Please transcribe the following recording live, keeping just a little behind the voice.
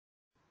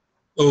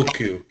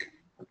Okay, okay.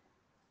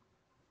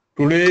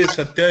 Today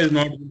Satya is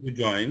not going to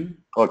join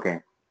Okay.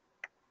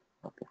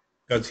 Okay.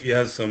 because he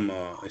has some.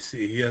 I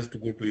see he has to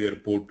go to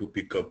airport to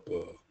pick up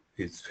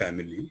his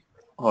family.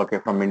 Okay.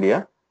 From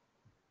India.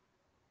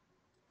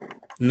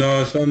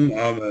 No, some.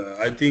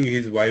 I think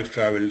his wife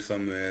traveled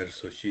somewhere,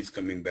 so she's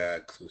coming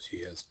back. So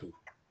she has to.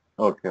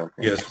 Okay.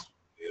 Okay. Yes.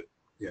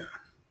 Yeah.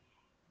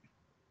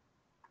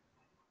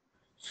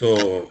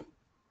 So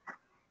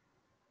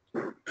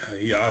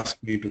he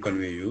asked me to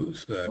convey you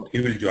so that he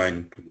will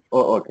join tomorrow.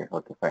 Oh, okay.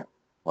 Okay. Fine.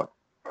 Okay.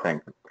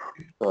 Thank you.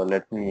 So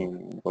let me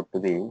go to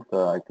the.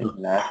 So I think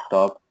last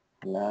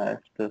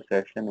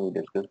session we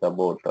discussed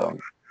about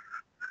things,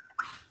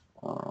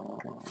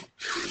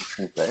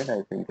 right?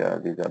 I think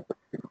these are the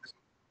things.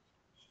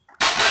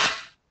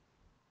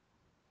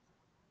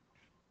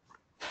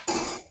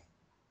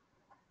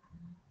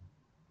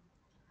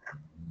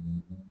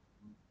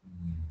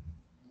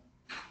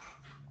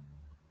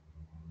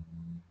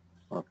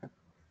 Okay.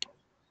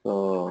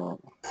 So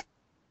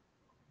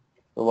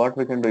what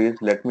we can do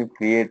is let me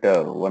create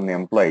one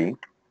employee.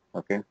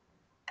 Okay.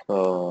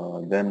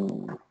 So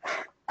then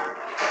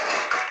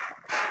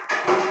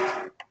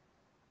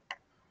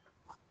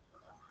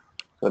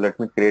so let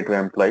me create an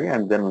employee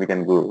and then we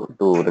can go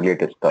to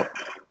related stuff.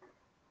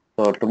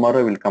 So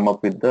tomorrow we'll come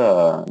up with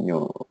the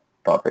new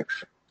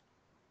topics.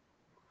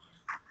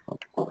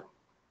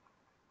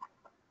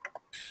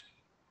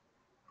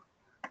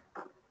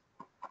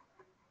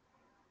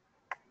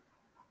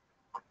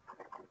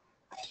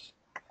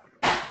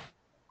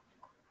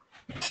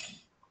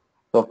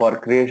 So for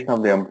creation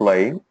of the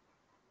employee,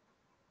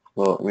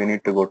 so we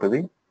need to go to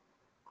the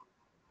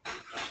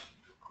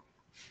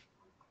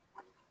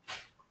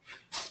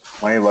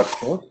my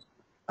workforce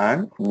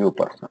and new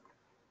person.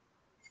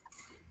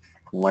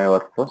 My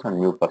workforce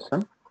and new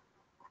person.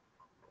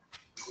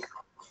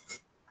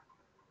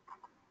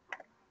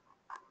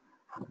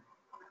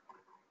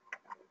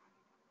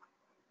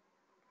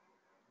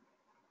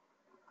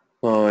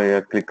 So yeah,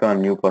 click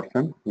on new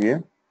person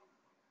here.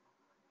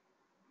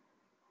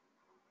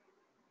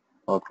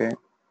 Okay.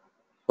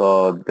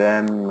 So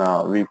then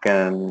we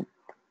can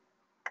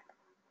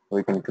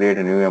create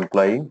a new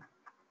employee.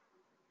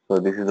 So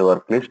this is the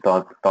work list,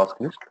 task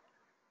list.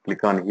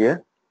 Click on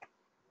here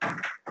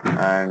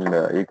and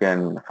you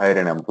can hire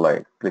an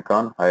employee. Click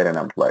on hire an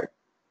employee.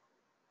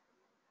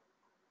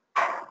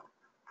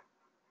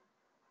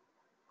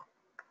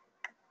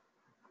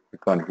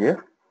 Click on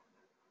here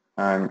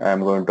and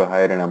I'm going to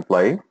hire an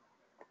employee.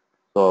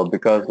 So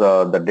because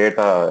the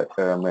data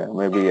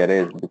may be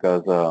erased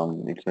because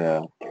it's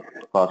a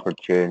password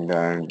change,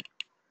 and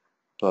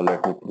so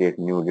let me create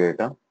new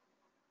data.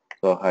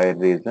 So hire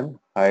reason,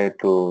 hire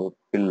to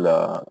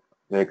fill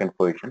vacant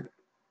position.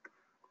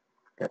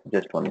 Yeah,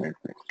 just 1 minute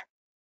please.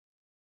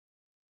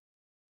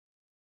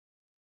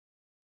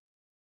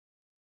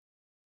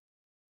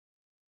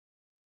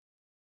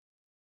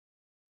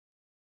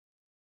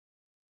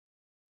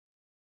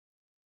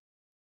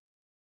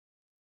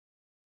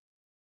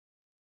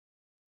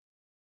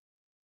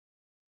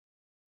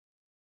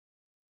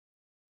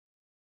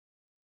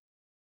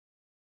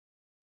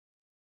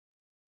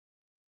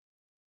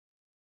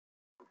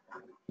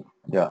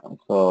 Yeah,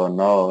 so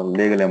now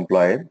legal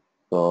employee.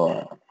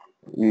 So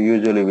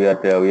usually we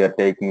are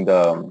taking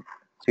the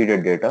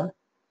seeded data.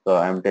 So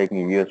I'm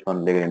taking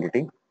US1 legal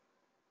entity,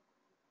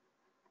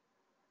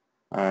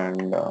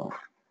 and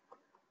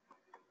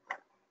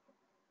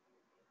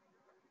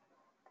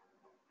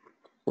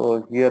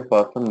so here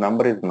person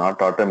number is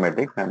not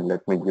automatic, and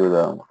let me give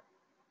the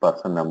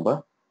person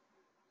number.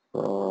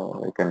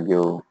 So I can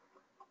give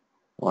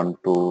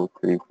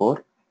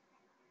 1234.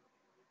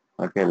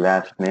 Okay,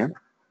 last name.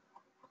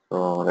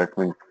 So let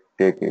me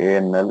take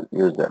ANL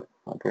user.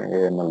 Okay,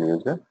 ANL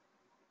user,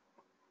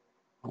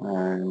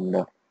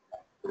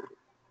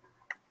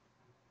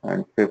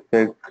 and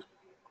prefix,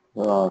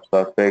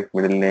 suffix,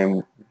 middle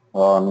name,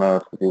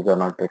 honors, these are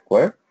not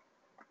required.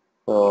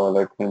 So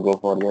let me go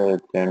for the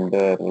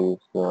gender is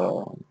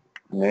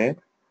male,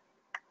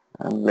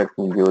 and let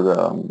me give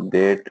the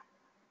date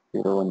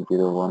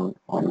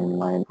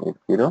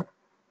 01011980.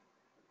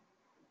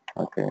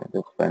 Okay,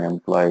 that's fine.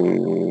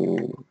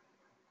 Employee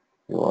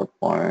reward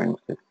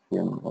points,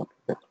 HCM. Okay,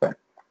 that's fine.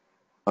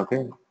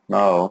 Okay,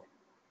 now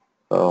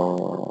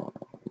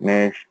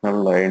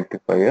national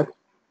identifier.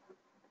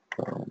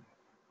 So,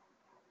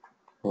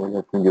 so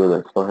let me give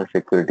the social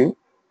security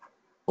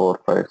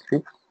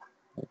 456.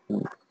 I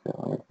think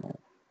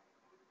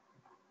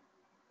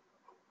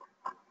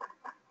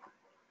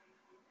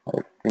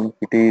I think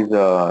it is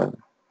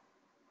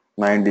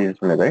 9 digits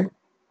only, right?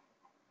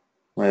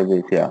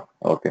 Maybe yeah.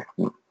 Okay,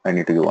 I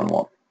need to give one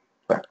more.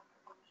 Fine.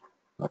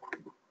 Okay.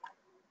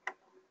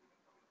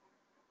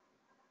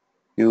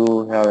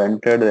 You have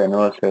entered the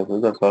annual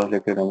sales. The social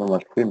security number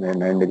must be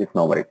 9 digit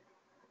number.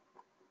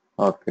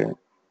 Okay.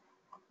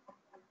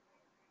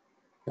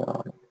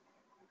 Yeah.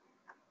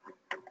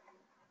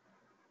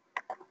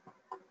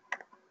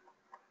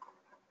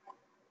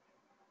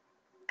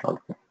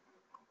 Okay.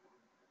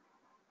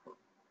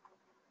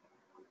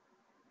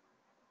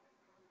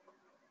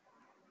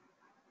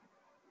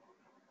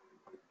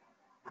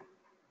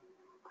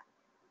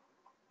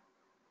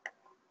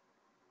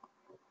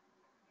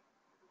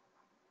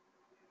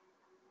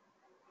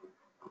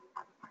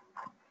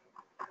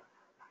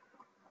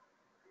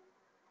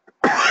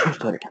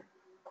 Sorry.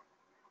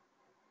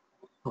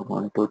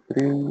 1, 2,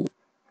 3,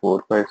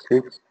 4, 5,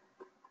 6,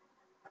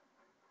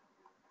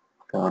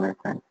 7, 8,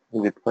 9.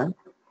 Is it fine?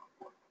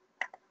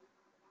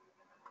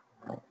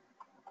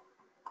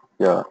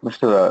 Yeah,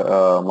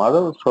 Mr.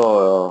 Madhav,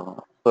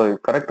 so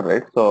correct,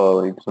 right?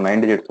 So it's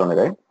 9 digits only,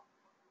 right?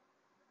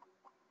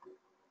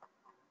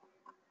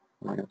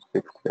 9,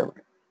 6, 7.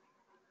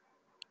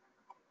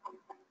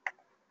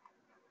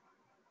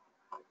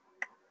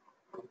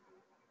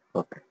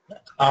 Okay.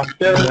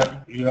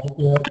 After you have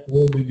to have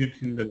 4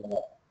 digits in the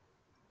last.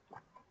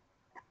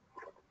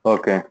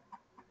 Okay.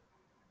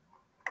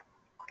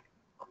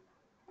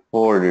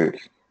 4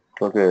 digits.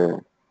 Okay.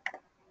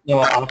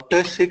 No,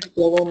 after 6,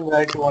 7,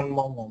 write one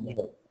more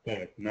number.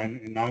 Correct.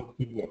 Now it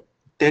should work.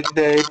 Take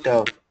the 8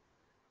 out.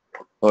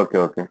 Okay,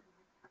 okay.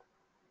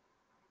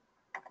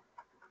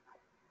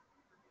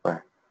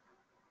 Fine.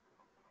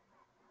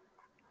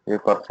 A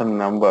person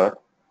number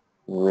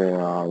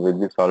with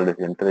this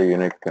already enter a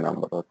unique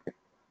number. Okay.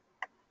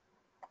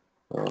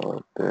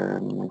 So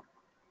then,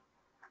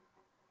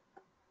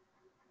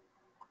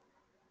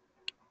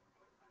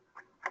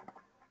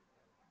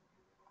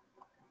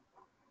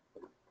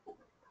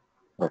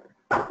 okay.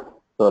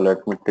 So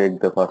let me take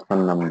the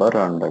person number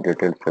and the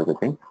details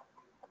everything.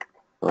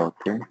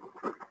 Okay.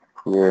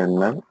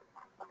 ANL,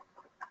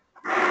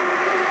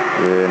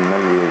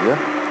 ANL user,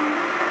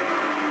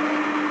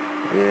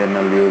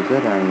 ANL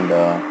user, and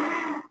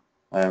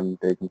I am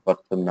taking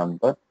person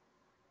number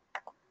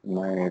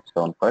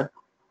 9875,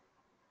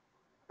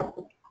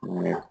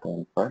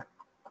 9875,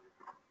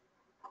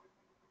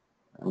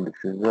 and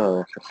this is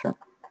the session.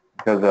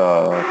 Because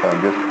so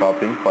I'm just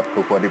copying for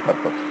to query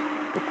purpose,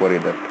 to query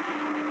that.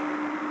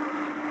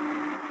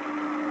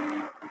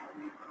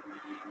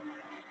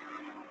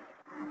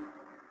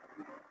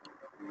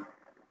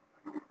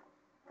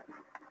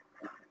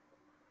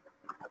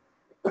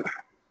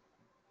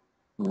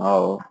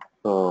 Now,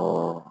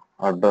 so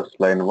address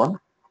line 1,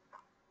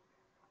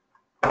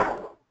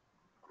 so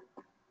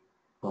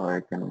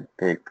I can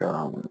take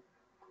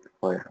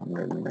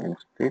 500 Main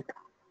Street,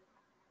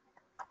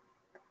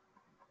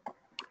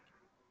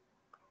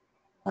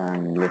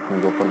 and let me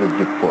go for the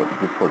zip code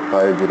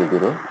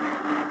 500,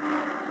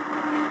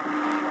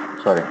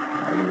 sorry,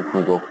 let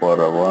me go for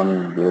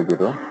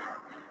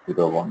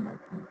 10001, I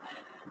think,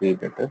 3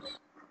 letters.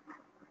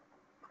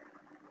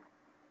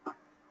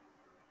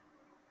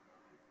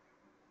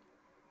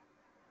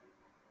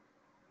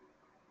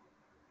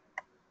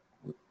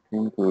 I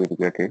think we will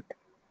get it.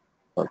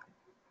 Okay.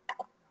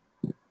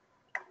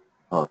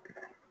 Okay.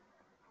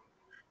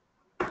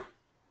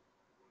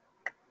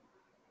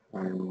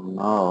 And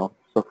now,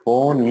 so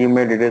phone,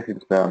 email details,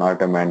 it's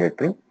not a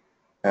mandatory,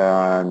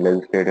 and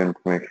legislative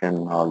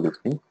information, all these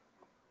things.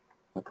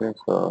 Okay,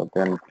 so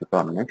then click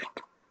on next.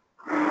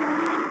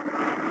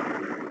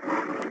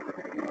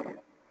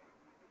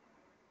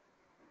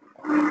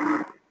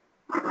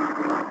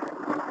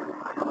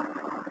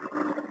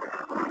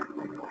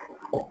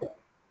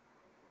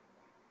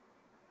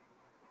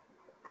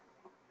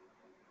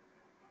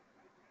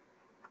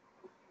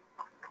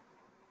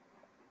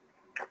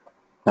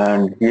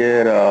 And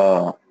here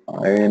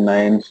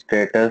A9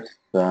 status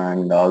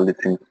and all these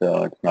things,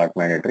 it's not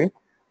mandatory.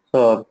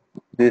 So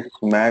this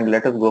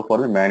let us go for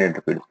the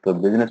mandatory field. So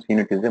business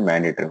unit is a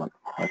mandatory one.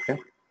 Okay,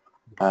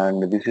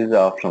 and this is the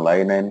optional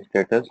I9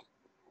 status,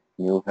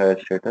 new hire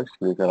status.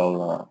 These are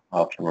all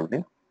optional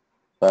things.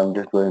 So I'm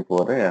just going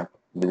for a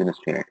business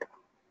unit.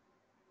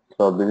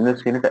 So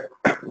business unit,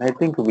 I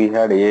think we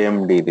had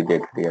AMD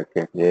related.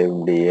 Okay,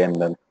 AMD, and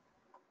then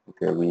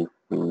okay, we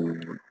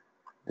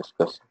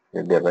discussed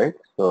earlier, right?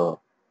 So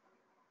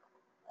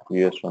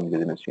US1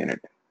 business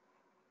unit.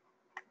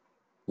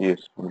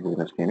 US1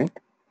 business unit.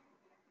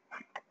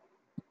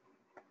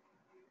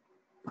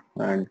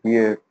 And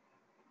here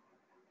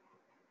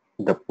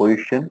the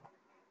position.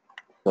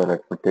 So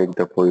let me take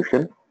the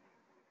position,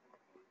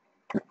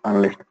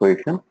 analyst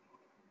position.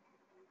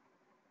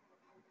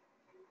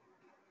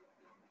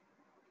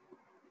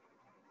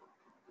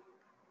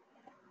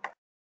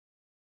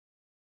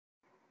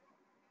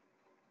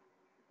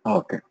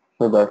 Okay.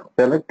 So the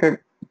selected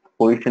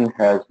position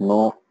has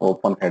no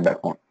open head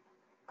account.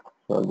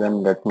 So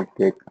then let me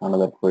take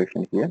another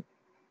position here.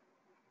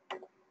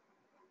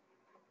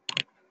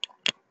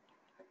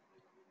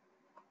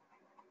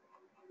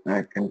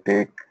 I can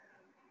take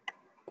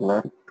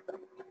clerk.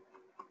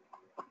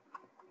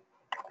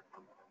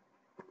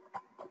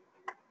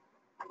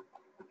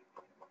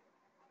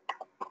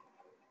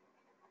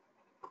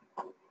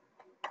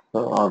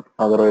 So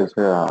otherwise,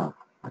 I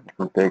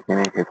can take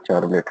any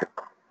HR related.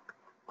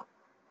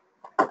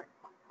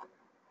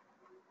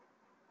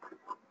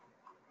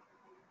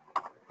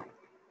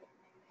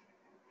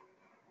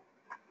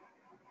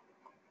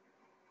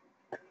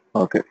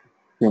 Okay.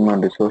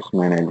 Human resource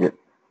manager.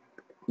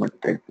 Let me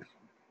take this.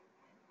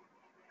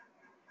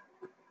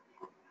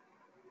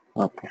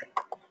 Okay.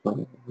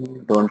 So we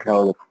don't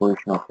have the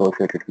position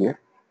associated here,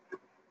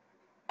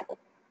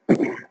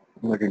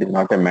 but it is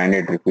not a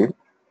mandatory field.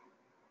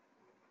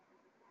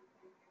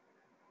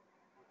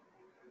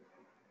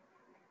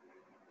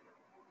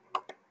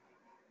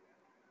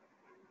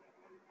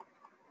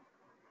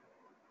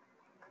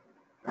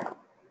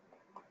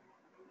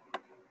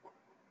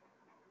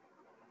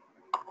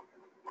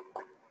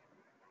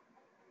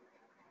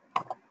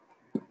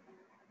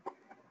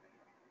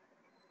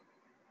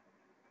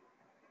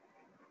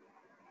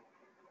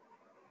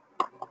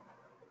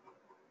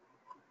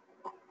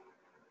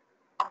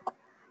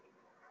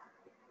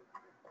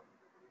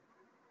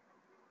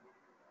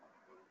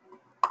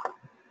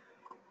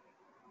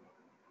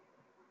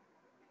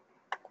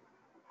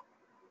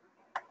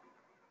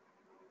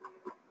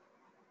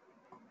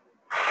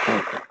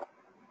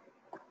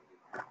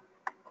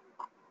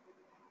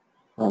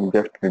 I'm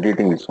just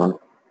deleting this one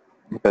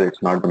because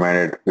it's not the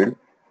mandatory field.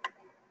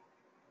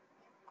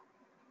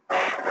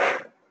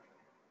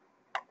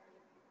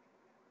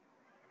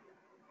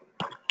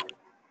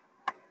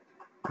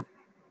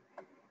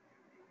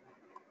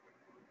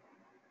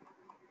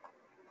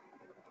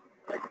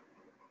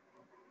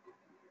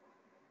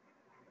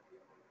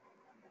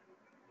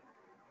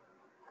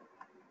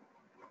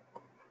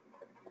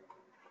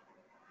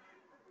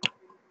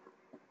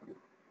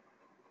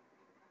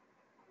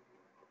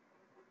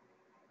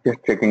 Just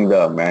checking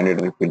the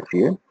mandatory fields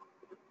here.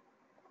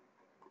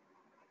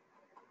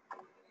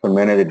 So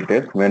manage the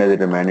details, manage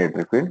the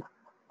mandatory field.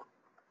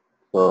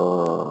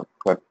 So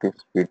cut this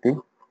PT.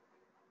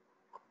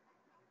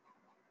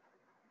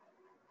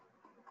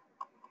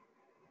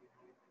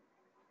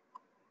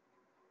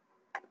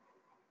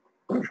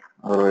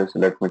 Otherwise,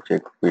 let me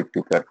check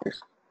PT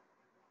Curtis.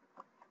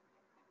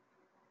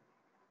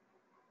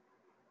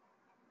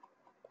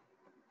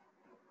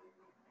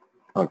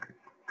 Okay,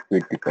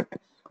 PT Curtis.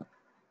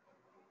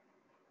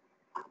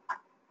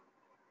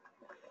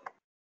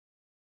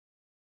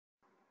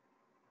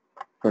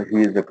 So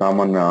he is a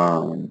common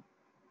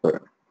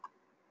field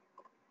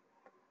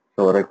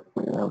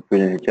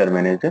HR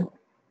manager,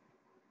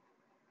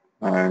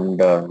 and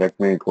let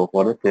me go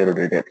for the payroll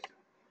details.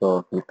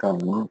 So click on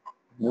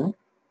new.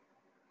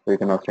 So you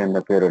can assign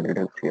the payroll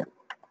details here.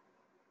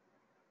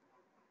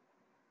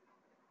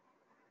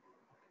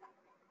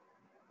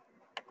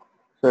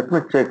 So let me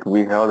check.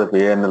 We have the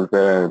ANL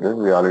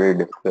payroll. We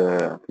already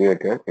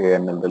created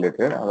ANL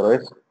related.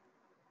 Otherwise,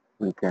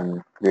 we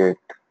can create.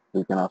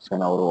 We can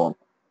assign our own.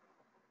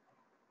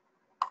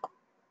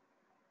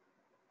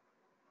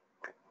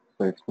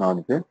 So it's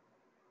not there.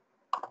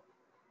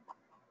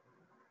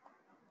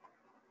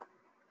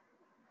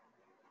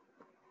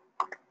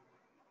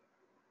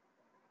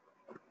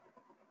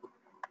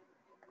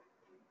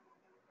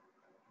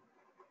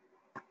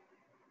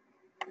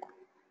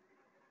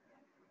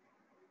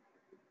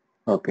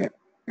 Okay.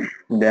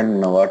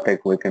 Then what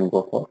type we can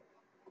go for?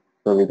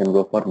 So we can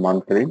go for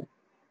monthly,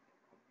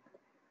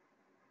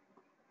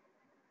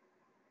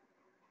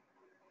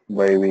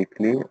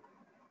 bi-weekly,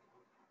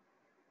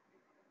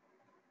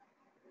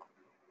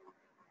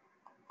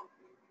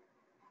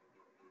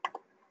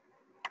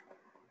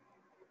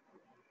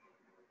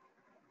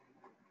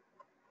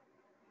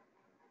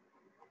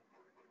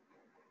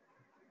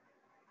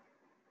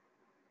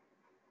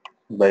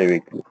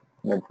 bi-weekly.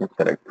 Let me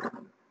select.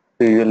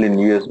 So usually in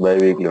US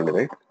bi-weekly only,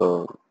 right?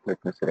 So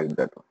let me select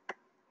that one.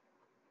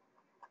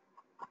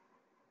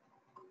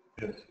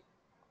 Yes.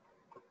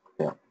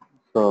 Yeah.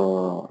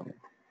 So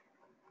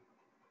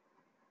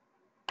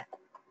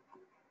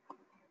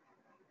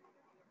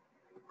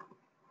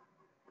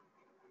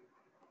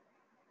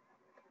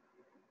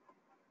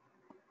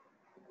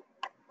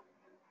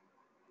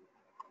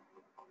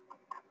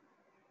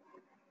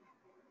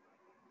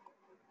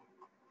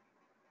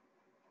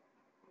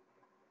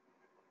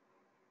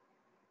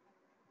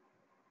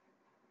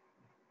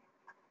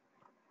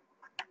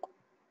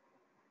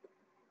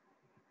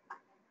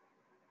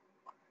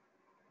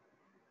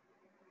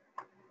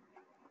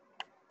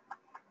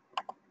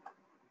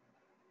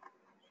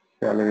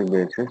salary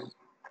basis,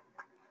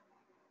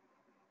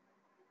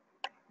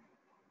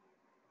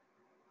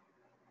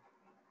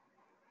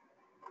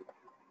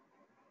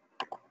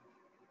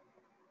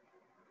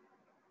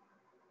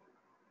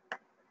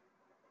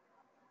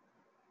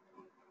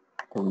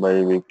 so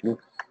bi-weekly,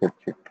 set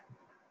it.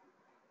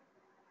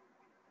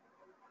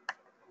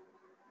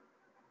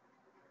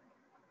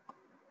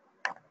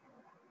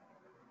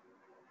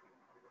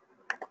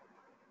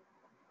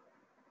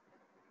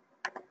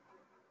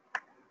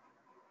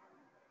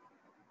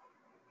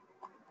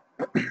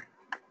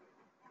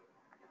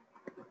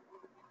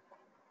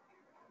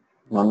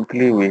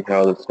 Monthly we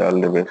have the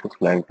salary basis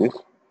like this.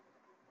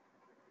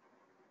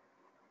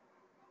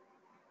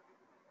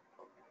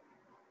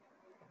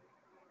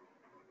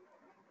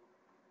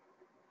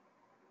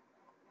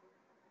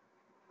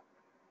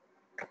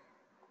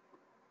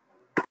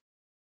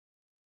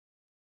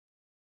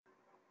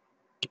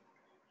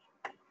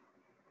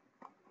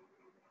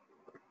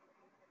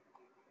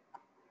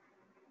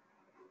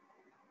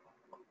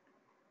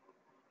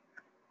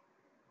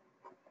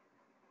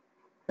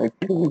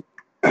 Actually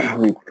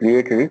we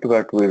created it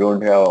but we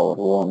don't have our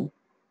own.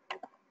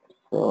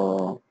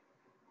 So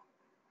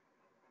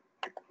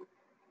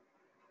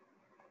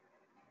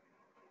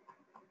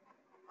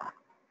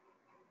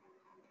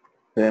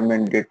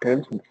payment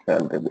details and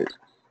salary basis.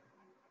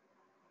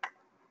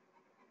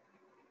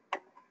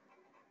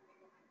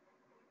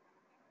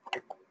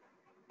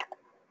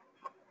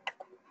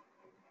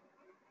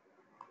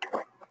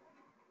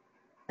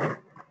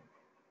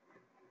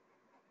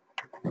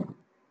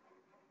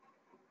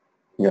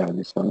 Yeah,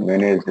 this one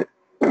manage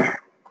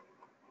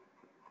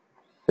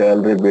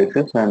salary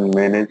basis and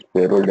manage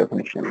payroll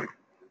definition.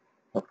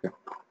 Okay.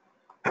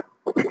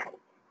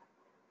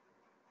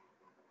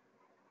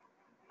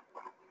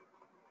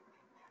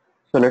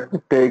 So let me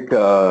take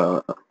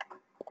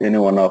any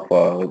one of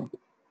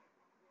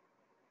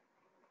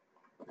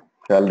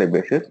salary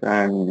basis,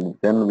 and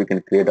then we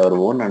can create our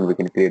own, and we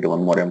can create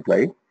one more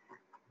employee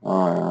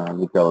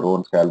with our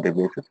own salary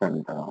basis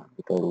and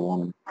with our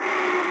own.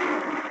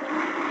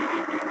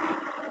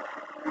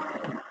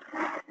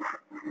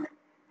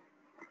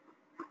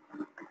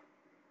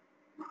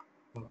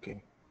 Okay.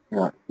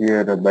 Yeah,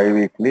 here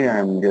bi-weekly I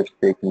am just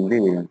taking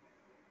the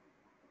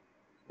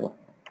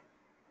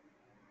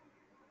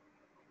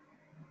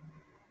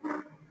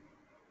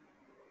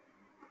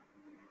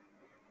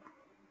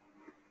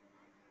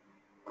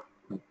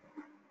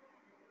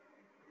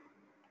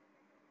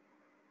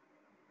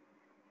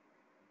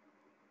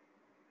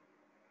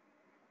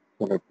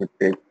so let me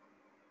take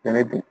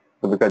anything.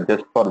 So because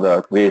just for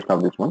the creation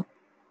of this one.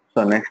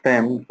 So next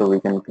time, so we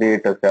can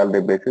create a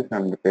salary basis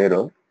and the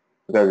payroll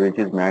because which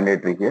is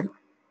mandatory here.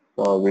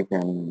 So we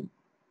can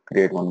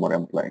create one more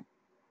employee.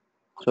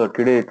 So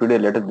today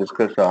let us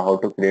discuss how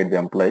to create the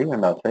employee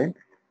and assign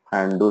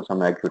and do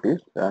some activities,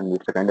 and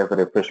it's a kind of a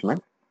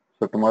refreshment.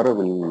 So tomorrow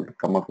we'll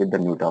come up with the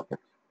new topic.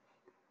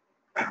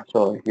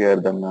 So here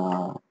then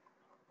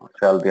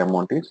salary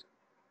amount is.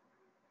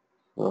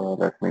 So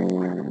let me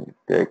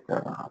take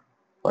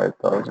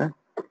 5,000.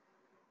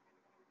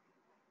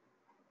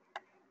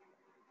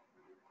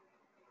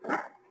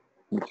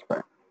 It's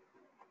fine.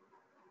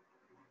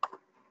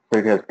 So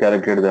it has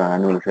calculated the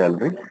annual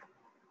salary.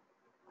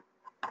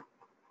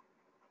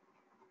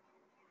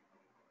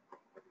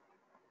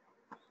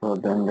 So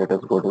then let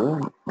us go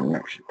to the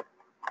next.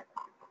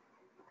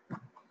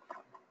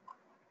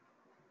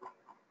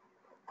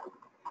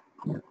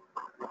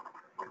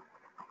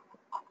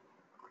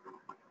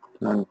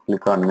 And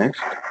click on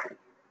next.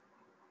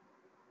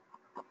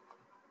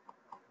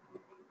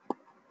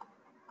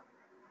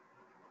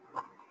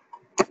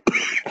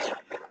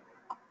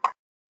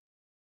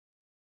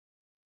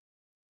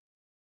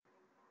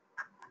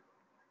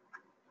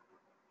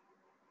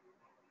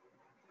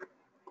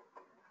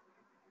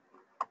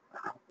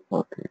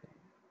 Okay.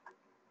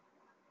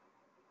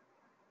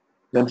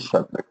 Then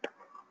submit.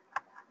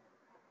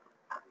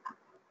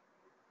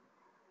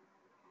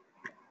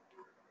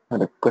 A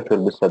request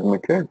will be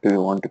submitted. Do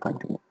you want to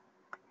continue?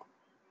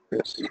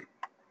 Yes.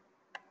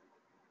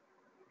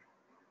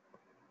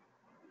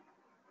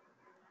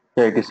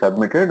 Yeah, it is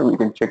submitted. We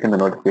can check in the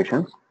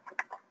notifications.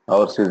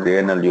 Ours is the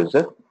ANL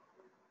user.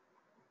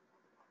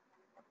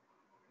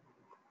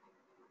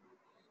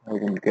 I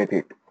didn't get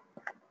it.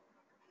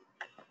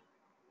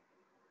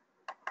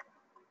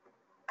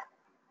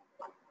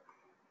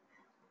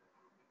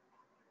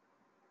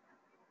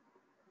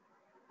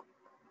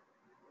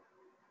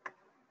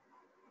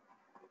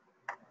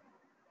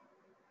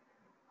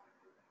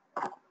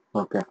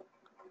 Okay.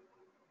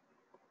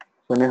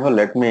 So now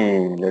let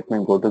me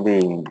go to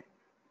the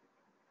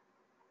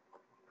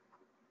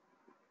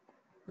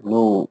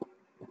new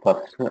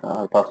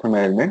person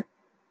management.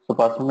 So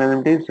person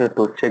management is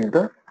to check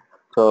the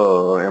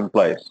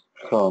employees.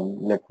 So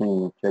let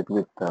me check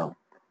with the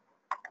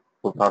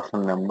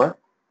person number.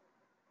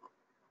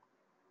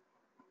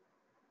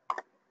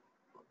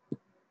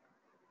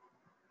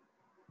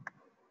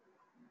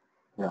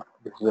 Yeah,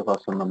 this is the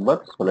person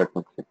number. So let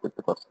me check with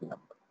the person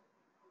number.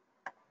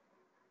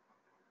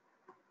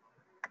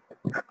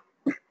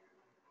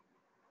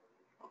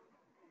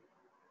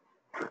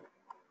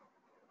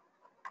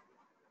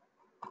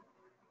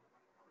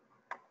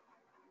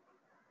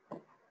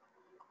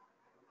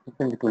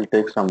 I think it will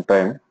take some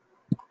time.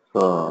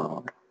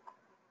 So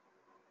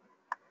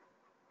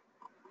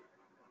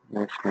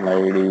national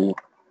ID.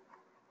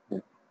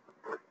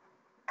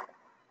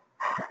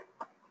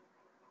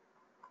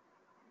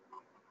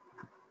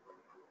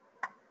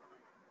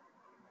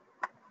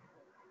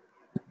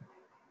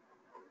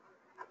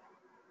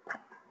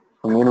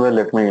 So meanwhile,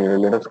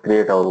 let us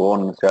create our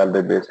own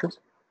salary basis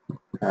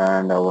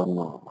and our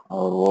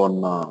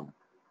own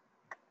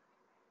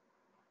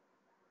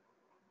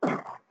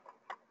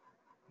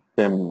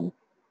same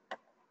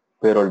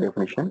payroll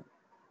definition.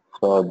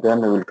 So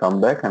then we will come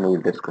back and we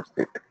will discuss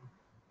it.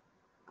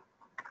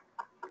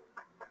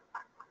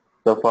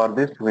 So for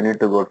this, we need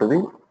to go to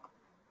the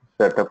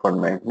setup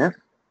and maintenance.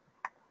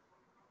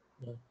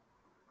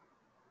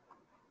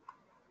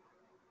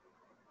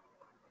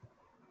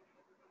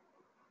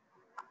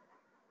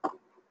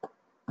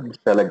 And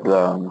select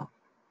the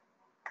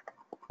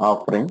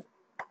offering.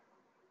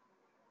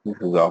 This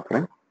is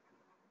offering.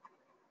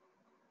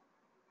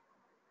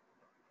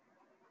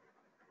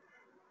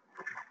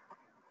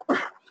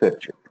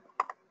 Search it.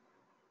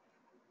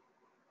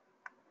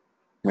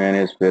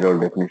 Manage payroll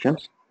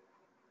definitions.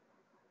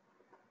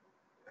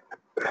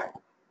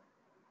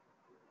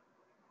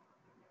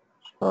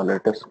 So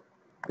let us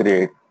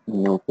create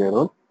new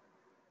payroll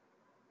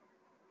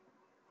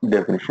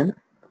definition.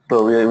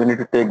 So we need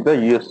to take the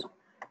US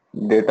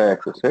data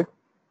access set,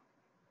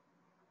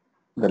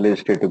 the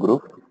legislative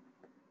group,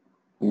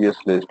 US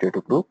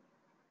legislative group.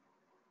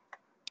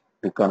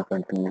 We can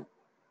continue.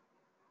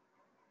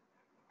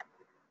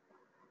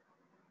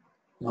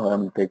 Now I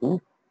am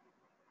taking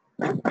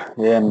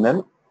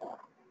ANL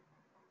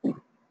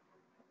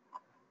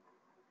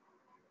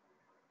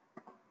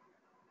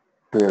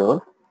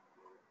payroll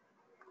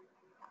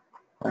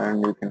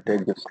and you can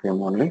take the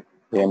same only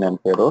ANM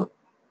payroll,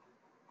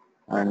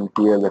 and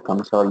here the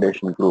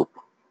consolidation group.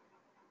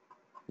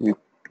 You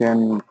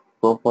can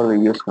go for the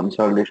US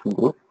consolidation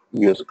group,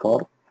 US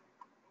Corp,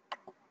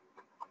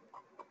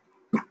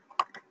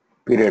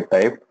 period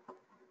type.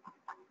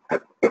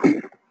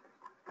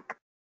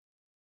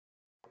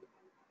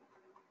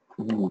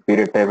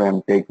 Period type I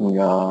am taking,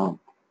 so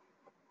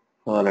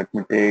let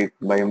me take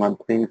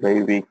bi-monthly,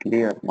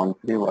 bi-weekly or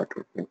monthly, what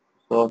it is.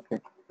 So okay,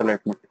 so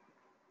let me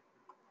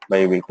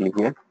bi-weekly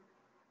here.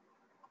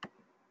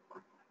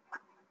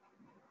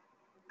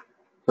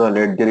 So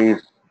ledger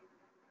is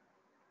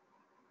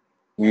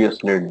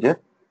US ledger,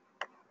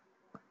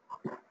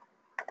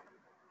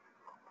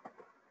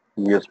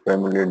 US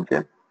primary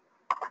ledger,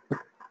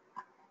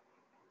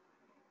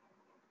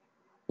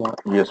 so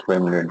US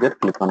primary ledger,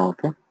 click on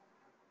OK.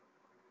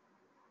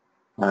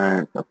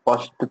 And the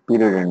first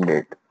period end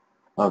date.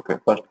 Okay,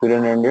 first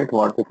period end date,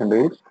 what we can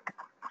do is,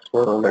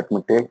 so let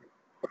me take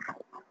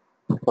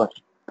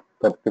first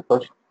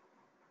 31st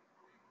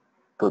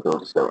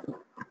 2007.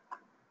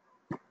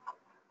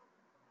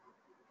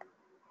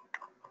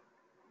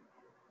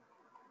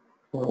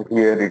 So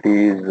here it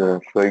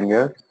is showing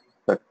us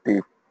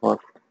 31st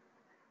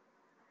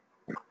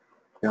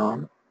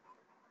Jan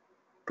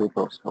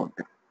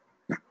 2017.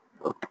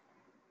 Okay.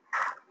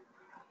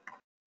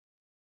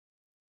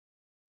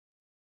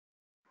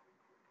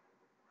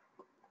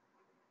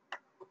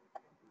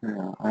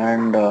 Yeah,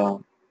 and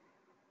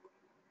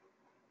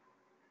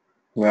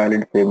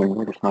valid payment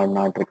mode is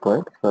not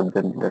required, so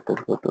then let us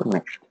go to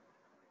next.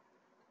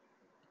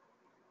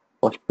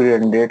 First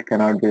period end date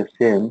cannot be the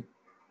same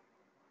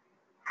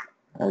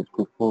as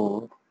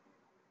before.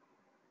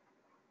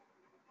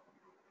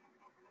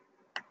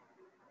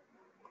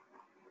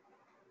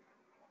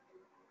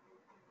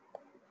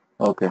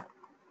 Okay,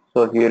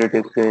 so here it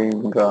is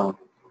saying the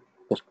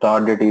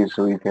start date is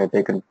we have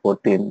taken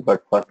 14,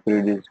 but first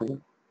period is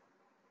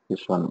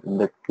this one. In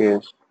that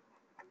case,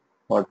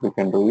 what we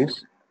can do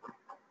is,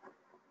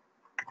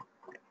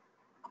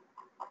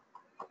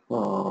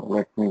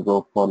 let me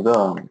go for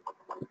the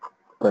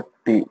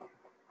 30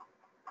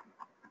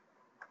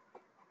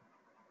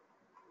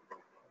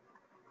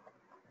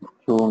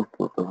 June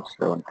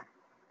 2007.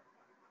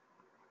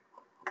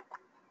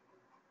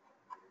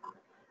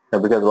 Yeah,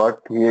 because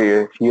what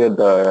here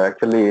the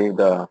actually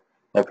the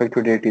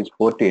effective date is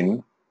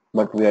 14,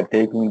 but we are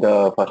taking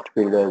the first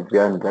period as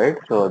Jan, right?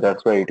 So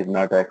that's why it is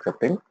not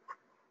accepting.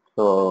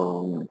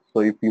 So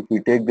if we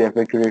take the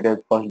effective date as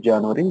 1st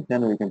January,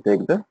 then we can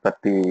take the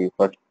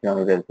 31st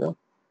January as the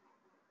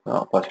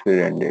first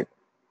period end date.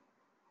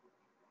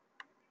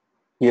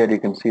 Here you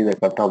can see the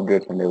cutoff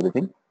dates and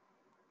everything.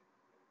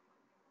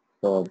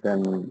 So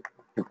then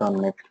click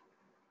on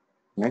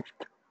next.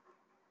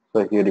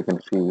 So here you can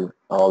see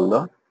all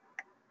the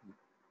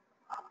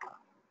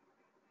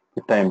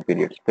time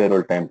periods,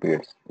 payroll time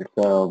periods. It's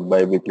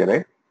bi-weekly,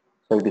 right?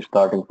 So it is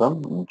starting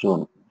from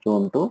June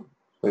to,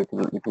 so it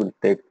will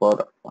take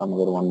for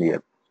another 1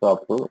 year. So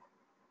up to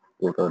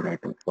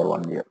 2018 for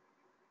 1 year.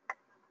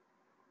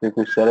 If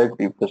you select,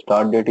 if the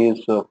start date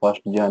is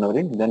 1st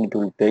January, then it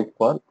will take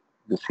for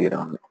this year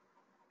only.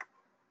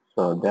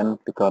 So then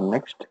click on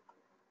next,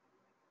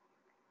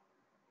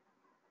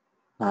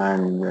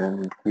 and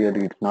then here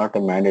it's not a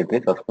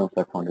mandatory suspense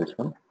account this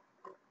one.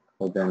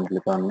 So then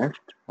click on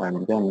next,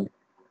 and then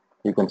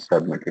you can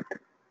submit it.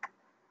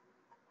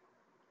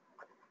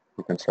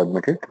 You can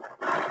submit it,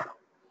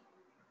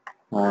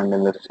 and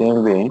in the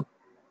same way,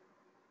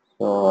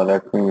 so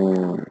let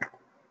me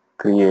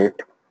create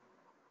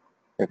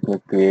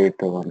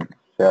one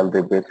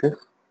salary basis.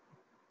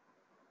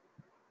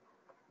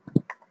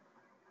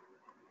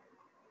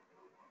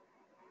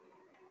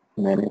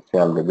 Manage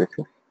salary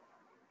basis.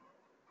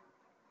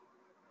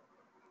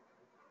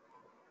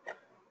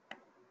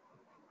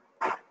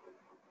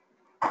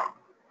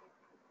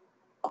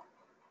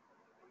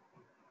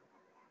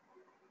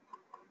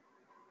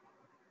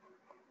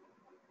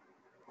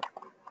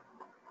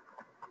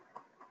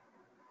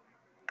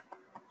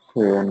 So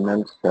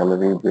annual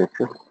salary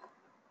basis.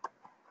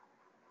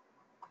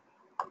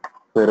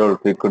 Payroll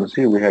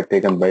frequency we have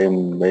taken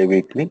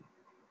bi-weekly.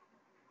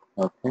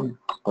 Okay,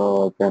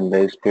 so then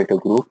register a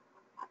group.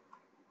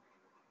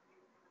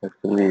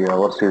 Actually,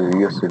 ours is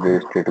yes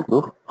register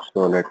group.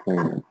 So let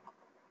me,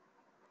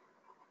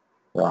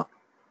 yeah.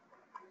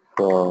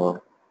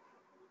 So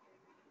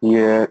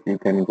here you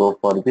can go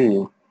for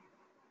the,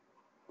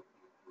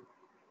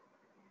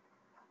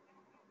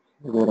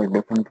 there are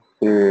different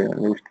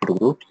registered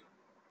groups.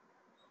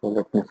 So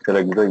let me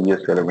select the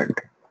yes element.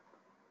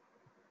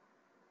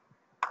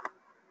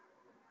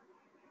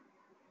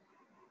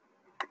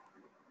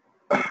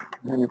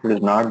 And if it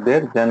is not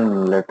there,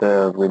 then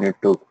we need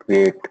to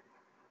create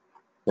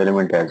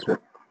element as well.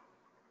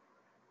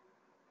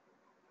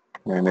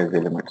 Manage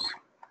elements.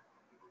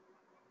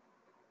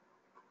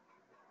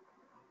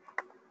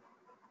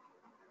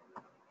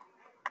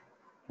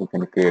 You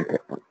can create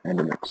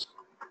elements.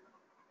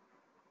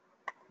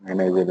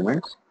 Manage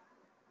elements.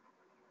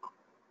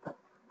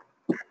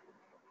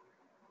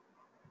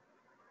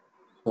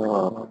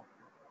 So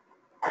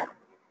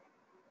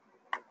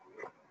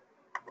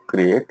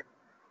create.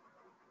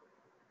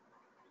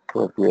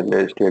 So here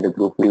list data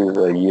group is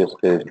a ES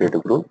list data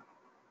group,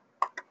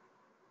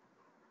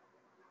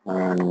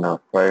 and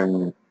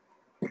find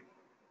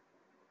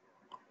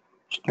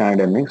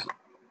standard mix,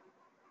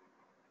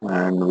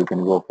 and we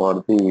can go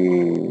for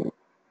the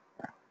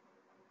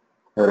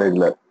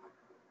regular.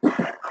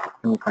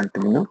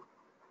 Continue.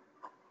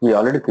 We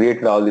already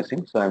created all these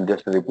things, so I'm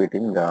just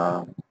repeating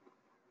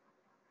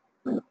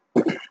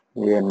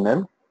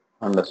ANL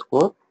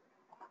underscore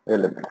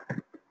element.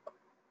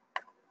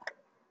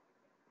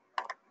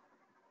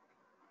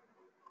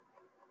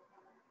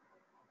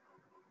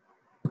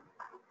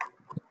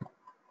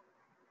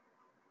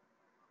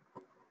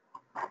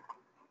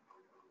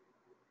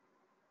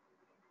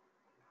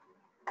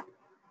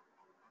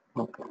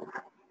 Okay.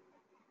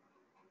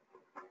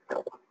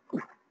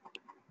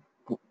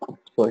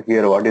 So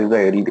here, what is the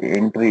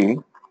entry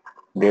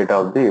date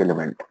of the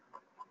element?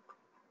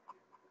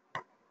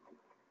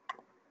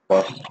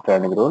 First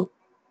standing rule,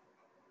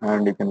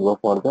 and you can go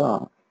for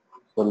the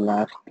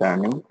last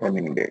standing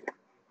ending date.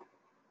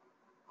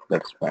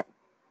 That's fine.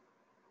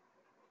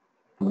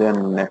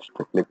 Then next,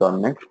 click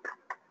on next.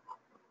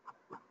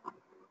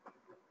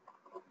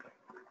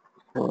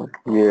 So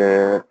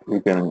here we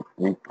can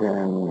click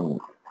on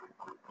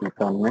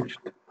next,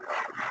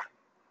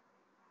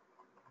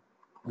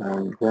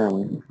 and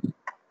then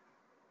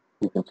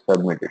you can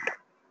submit it.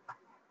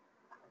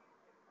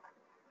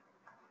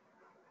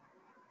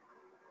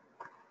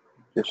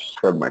 Just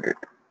submit it.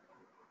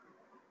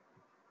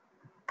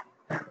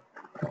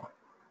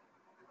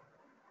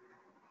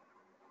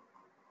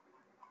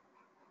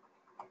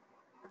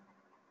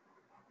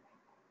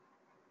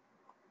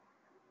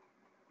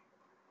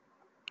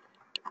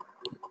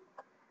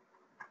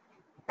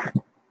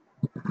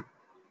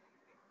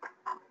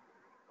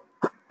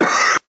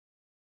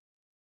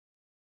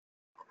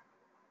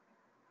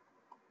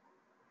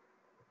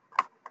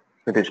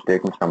 It is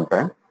taking some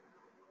time.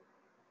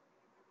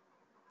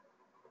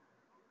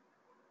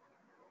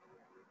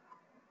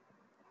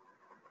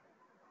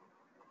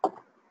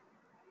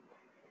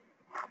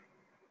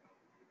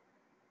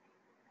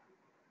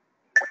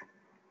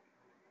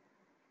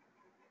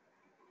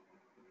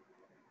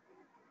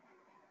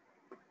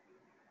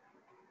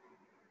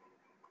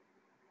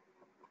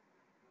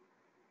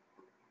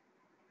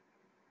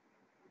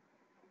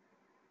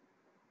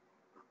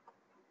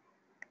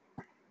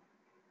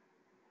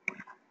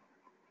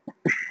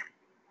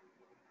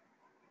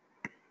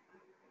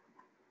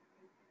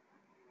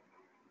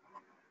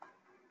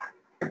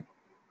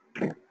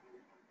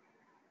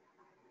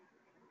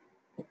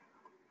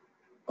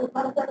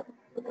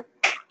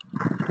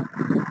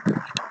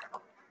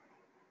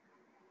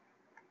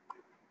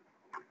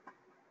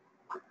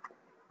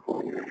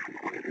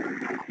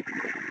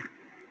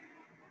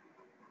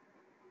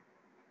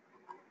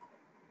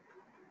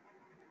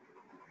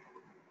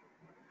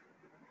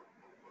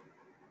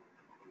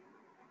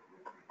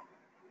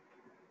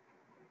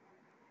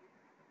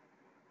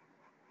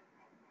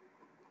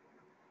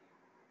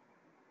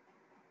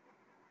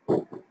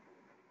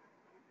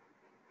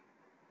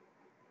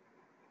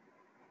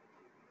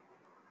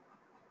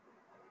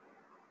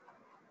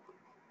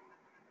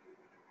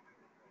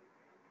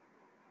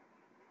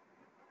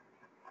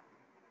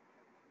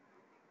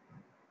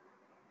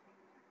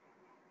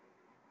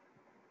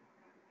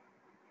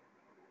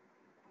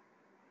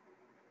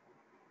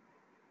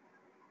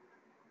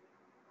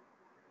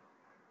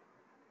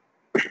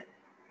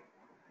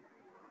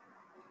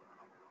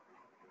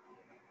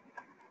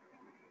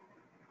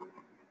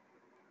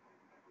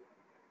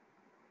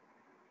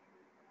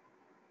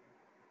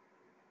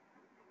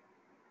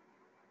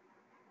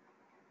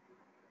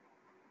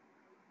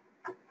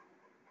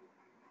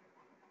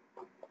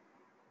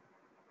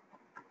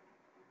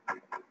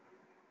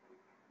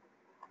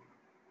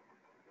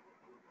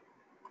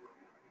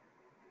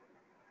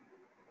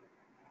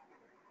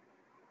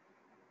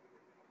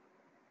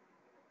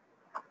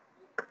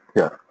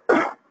 Yeah.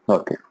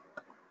 Okay.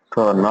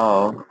 So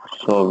now,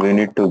 we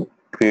need to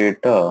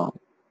create a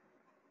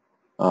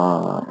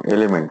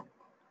element.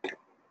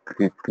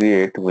 We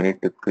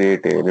need to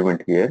create an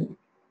element here.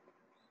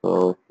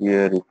 So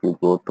here, if you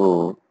go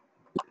to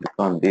click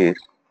on this,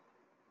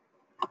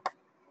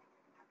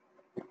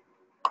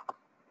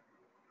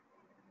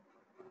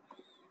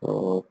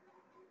 so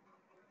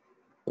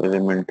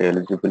element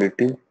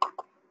eligibility,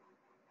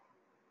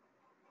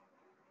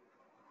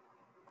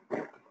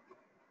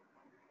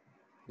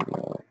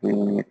 we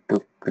need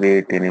to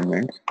create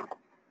elements,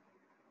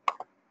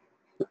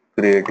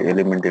 create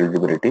element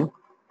eligibility,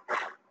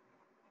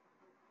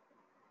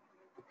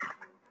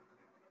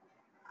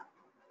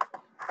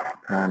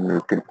 and we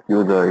can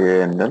use the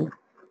ANL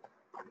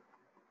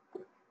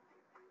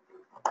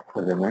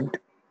element.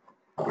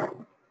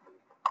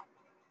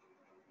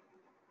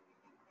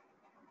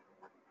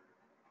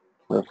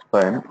 That's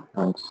fine,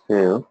 and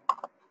save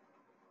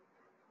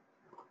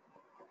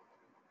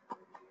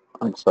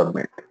and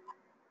submit.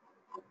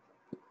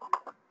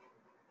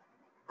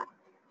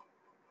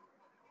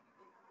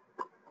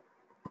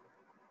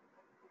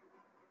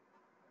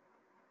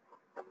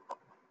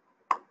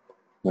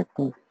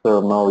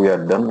 So now we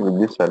are done with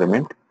this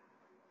element,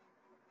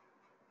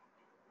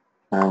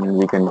 and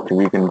we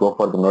can go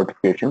for the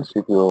notifications.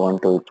 If you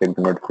want to check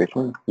the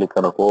notification, click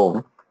on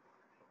home,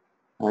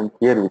 and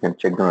here we can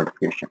check the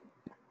notification.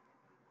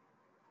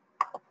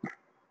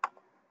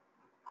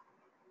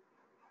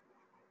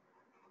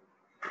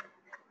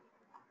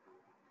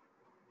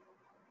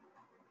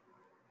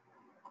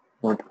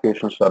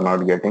 Notifications are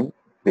not getting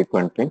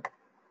frequently.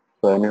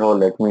 So anyhow,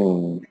 let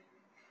me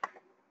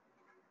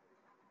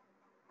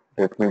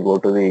go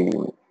to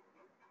the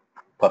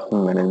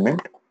person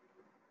management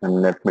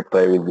and let me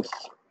try with this.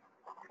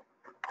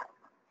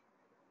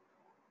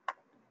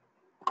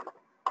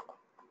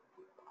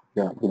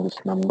 Yeah, with this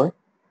number,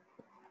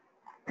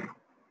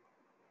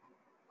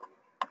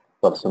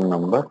 person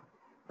number,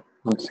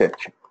 and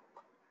search.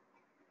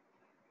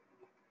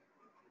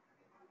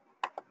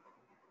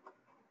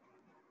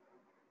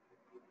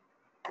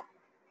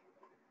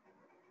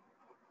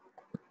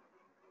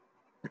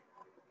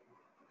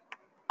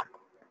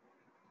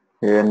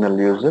 ANL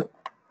user.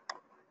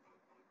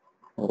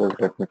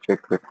 Let me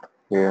check with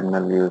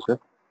ANL user.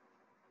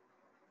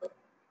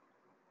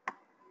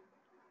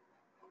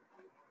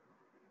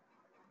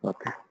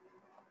 Okay.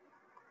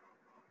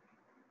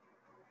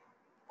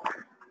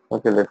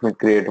 Okay, let me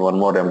create one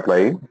more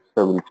employee.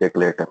 So we'll check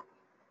later.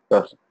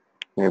 Because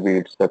maybe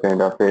it's a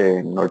kind of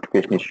a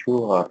notification issue,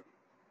 or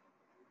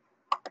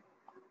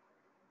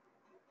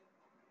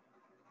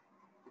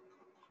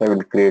I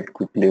will create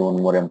quickly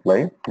one more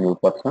employee, new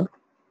person,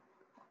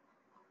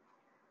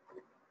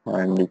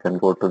 and you can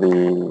go to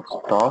the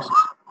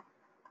tasks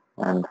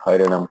and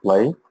hire an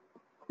employee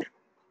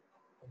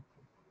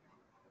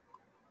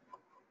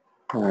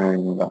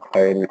and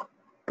hire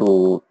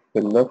to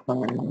fill up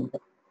and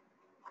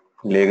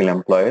legal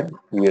employer,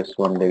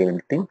 US1 legal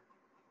entity,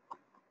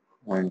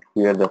 and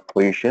here the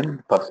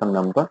position, person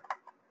number.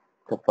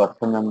 The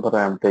person number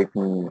I am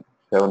taking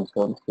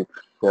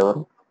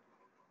 7767.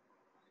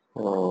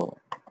 So,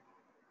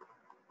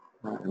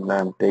 and I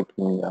am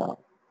taking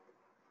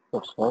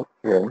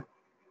here,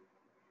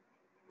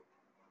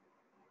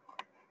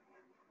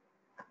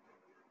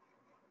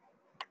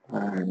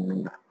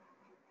 and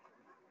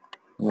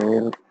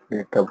male,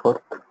 date of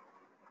birth,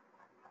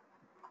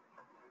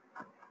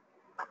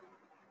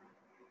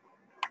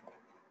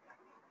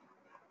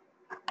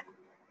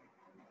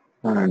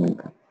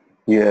 and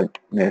here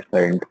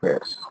national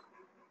identifiers.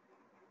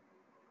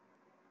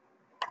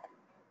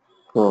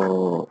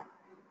 So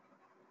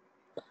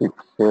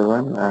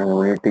 67 and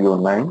we need to go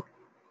 9.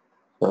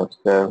 So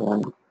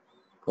 7,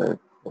 5,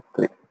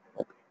 3.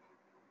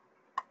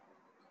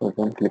 So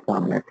then click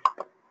on next.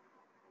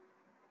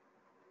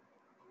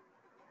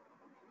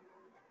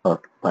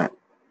 Okay, fine.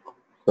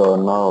 So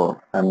now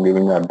I'm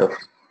giving address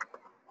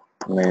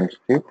Main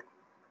Street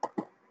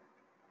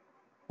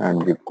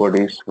and zip code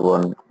is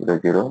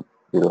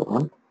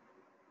 10001.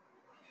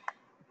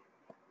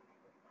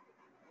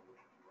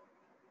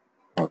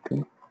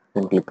 Okay,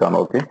 then click on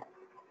OK.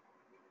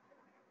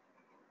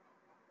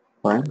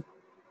 Fine.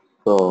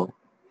 So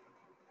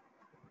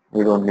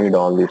we don't need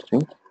all these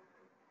things.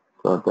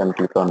 So then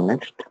click on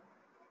next.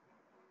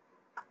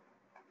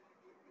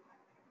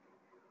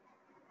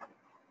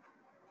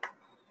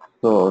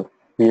 So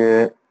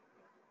here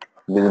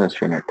business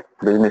unit.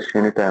 Business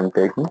unit I am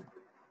taking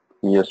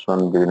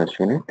ES1 business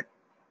unit.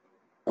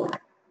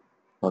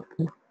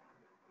 Okay.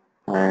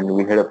 And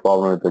we had a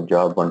problem with the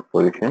job and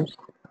positions.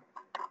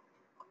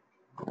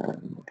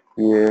 And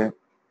here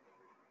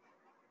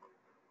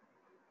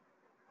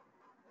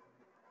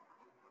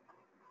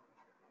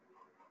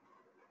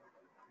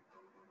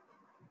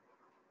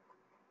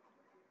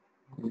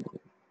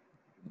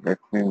let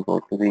me go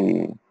to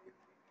the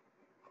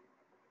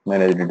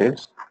manager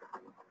details.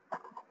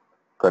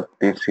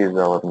 This is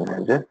our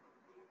manager.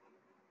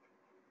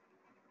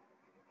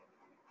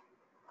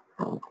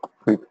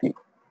 Quickly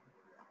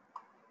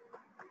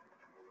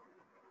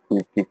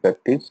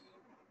practice.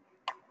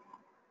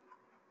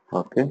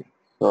 Okay.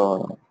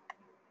 So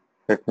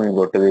let me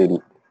go to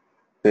the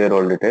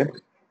payroll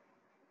details.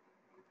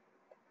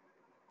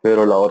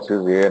 Payroll hours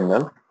is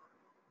ANL.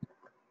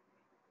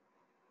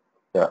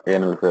 Yeah,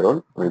 ANL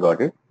payroll. We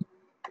got it.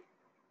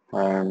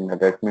 And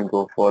let me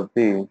go for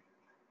the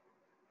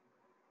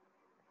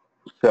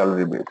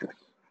salary basis.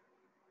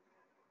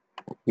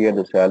 Here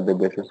the salary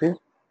basis is,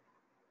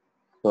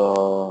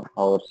 so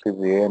ours is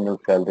annual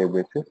salary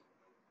basis.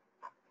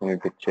 We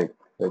need to check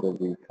whether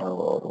we have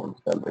our own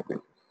salary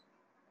basis.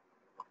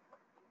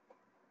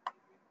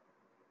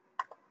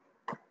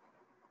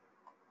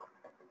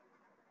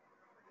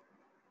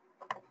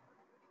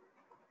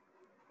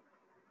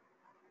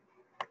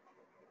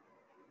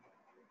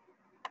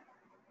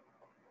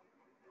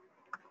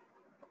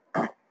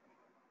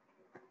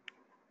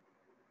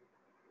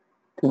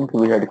 I think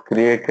we had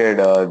created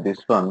this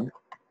one.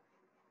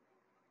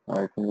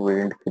 I think we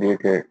didn't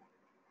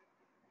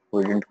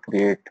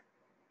create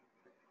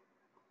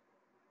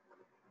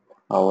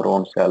our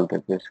own salary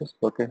basis.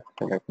 Okay,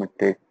 so let me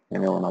take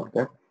any one of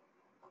that.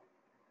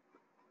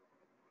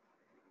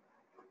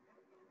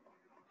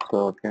 So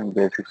okay,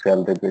 basic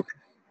salary basis.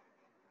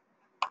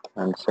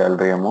 and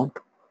salary amount.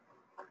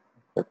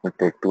 Let me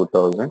take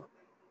 2000.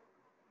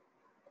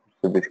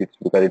 So this is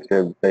because it's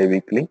a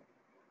bi-weekly.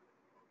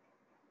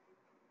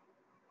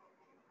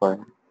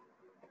 Fine.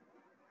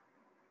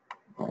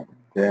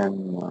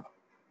 Then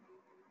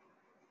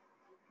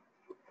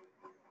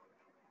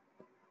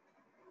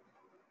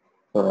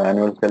so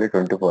annual salary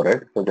 24,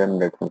 right? So then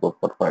let me go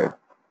for 5.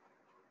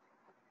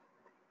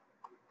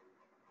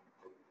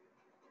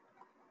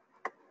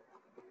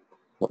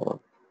 So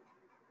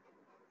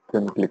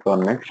then click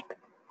on next.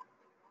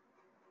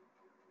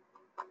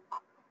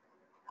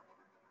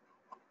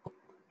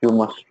 You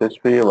must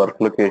specify a work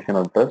location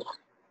address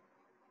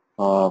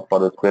for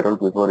the payroll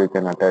before you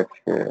can attach.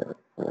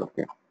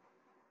 Okay,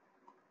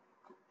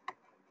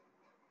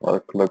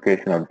 work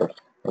location address.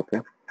 Okay,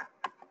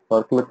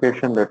 work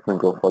location. Let me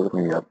go for the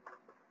New York.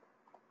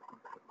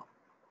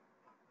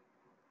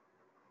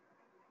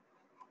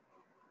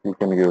 You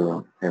can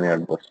give any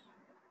address.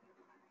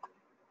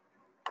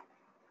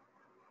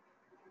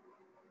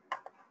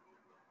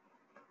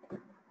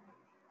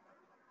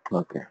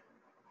 Okay,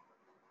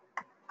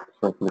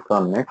 so click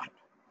on next,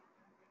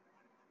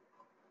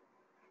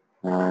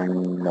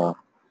 and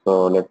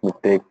so let me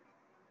take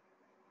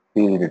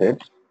these details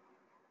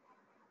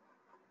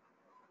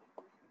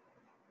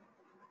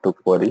to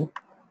query.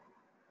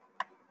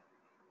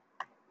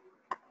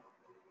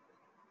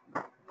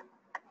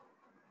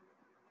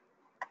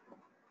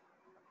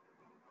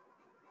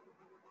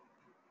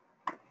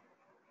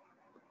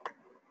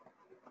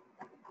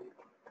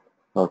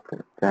 Okay,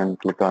 then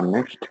click on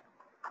next,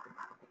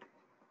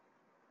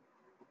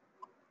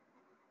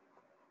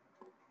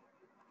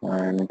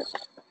 and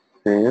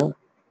save.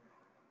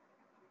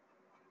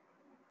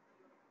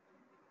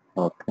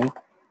 Okay,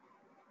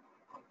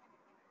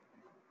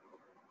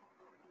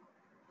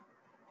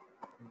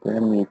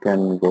 then you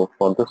can go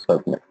for the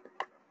submit.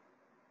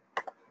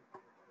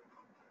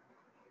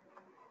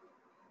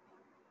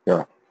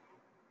 Yeah,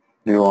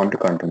 do you want to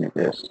continue?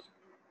 Yes.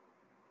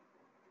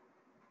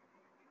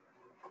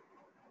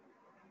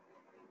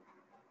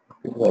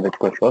 The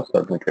request was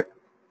submitted.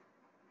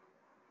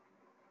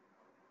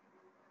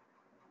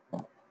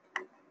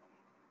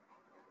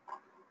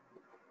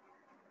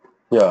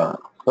 Yeah,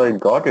 so I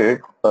got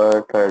it,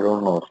 but I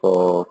don't know.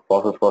 So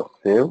process was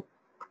saved,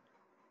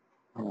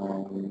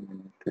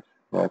 and this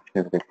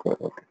action is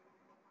required. Okay.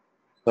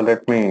 So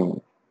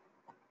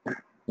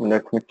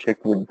let me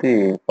check with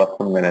the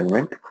person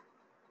management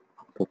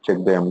to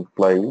check the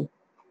employee.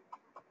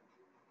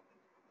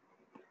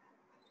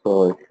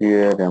 So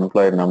here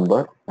employee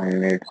number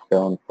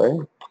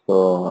 9875.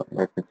 So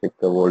let me check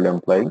the old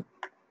employee.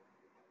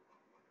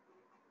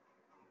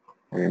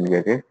 I didn't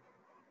get it.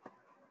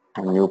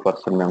 And new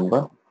person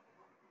number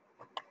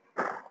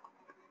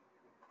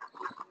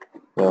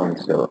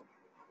 77.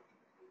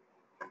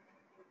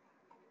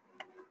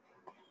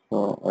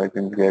 So I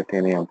didn't get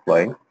any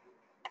employee.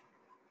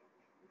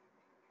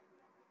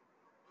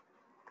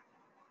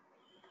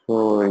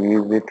 So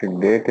is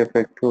it date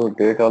effective?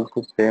 Date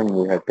also same.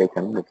 We have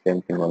taken the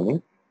same thing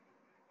only.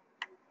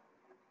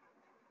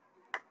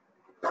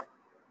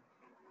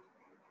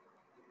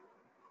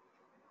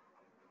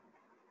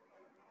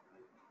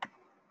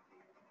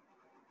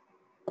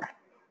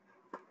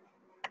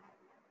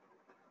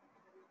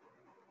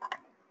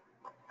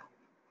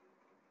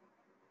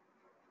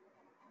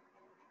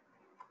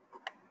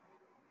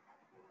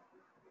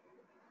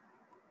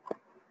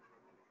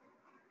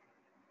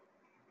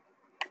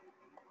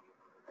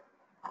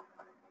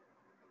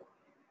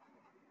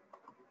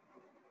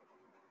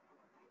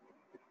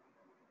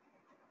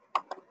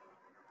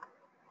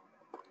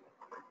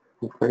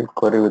 If I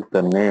query with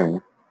the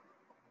name,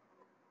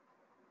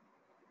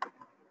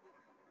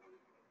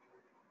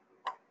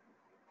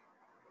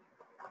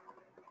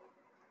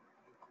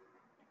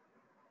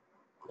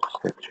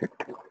 search it.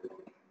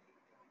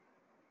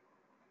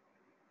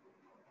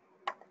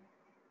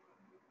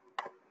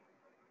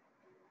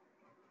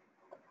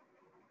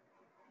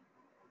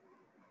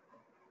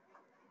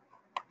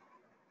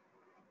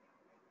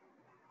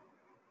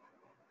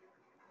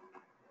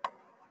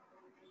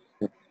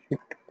 Search it.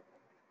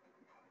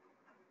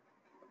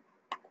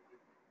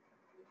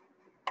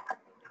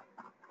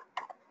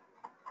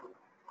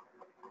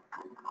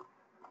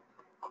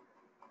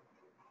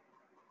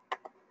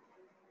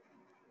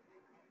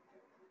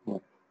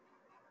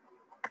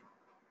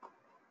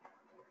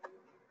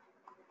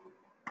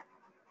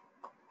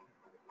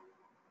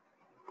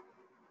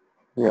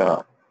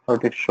 Yeah,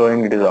 it is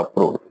showing it is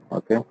approved.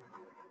 Okay,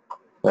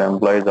 the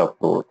employee is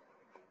approved.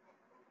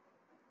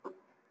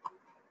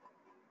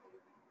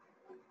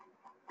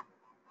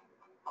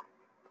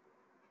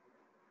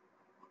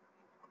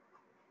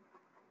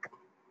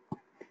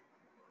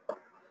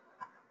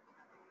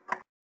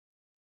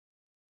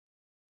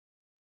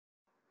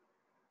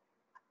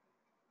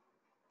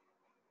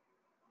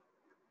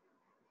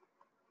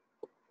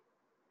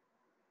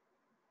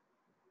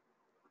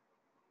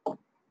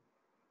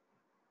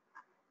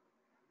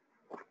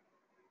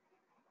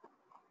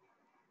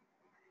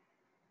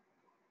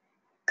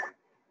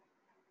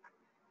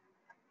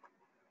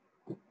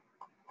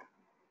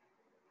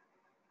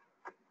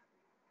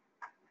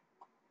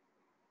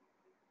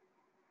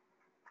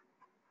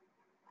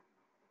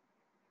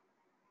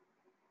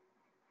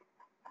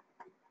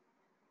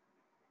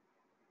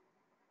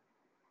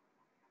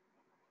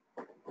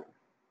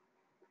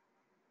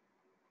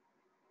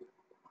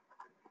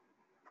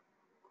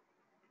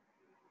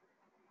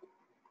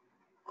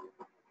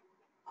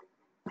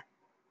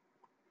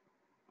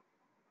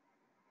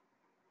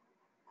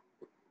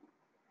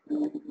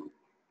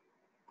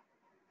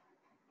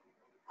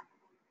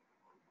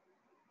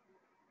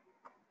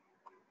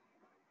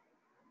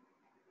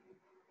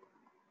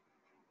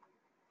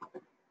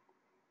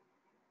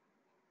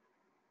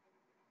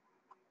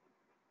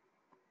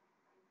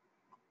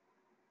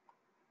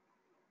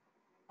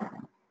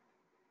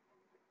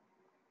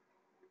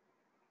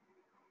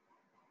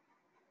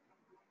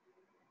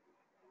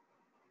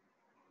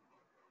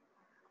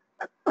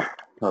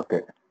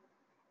 Okay.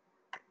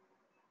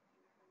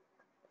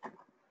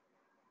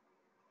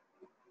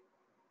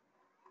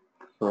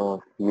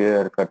 So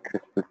here cut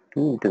is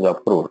 50, it is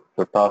approved.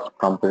 So task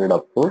completed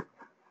approved,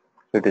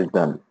 it is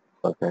done.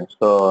 Okay.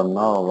 So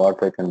now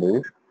what I can do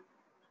is,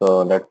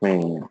 so let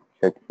me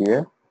check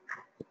here.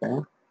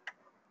 Okay.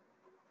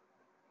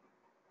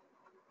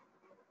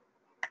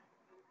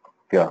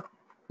 Yeah.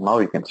 Now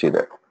you can see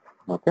that.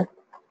 Okay.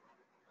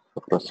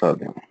 So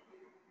proceeding.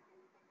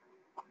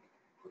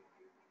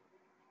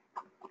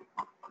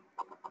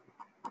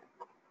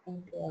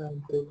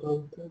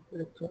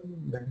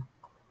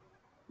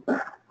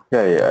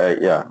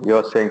 Yeah. You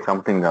are saying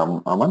something,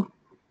 Aman?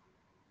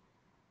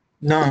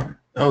 No,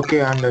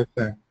 okay,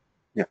 understand.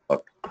 Yeah.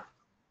 Okay.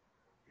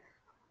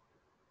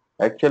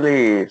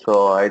 Actually,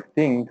 so I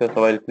think so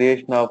while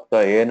creation of the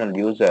ANL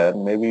user,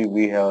 maybe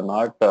we have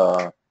not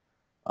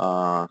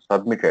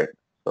submitted.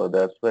 So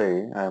that's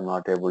why I am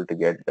not able to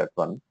get that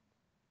one.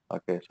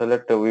 Okay. So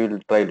we will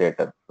try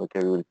later. Okay.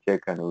 We will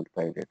check and we will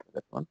try later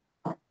that one.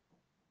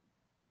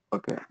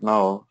 Okay.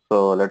 Now,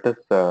 so let us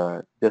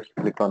just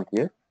click on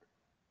here.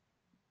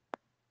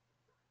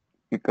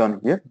 Click on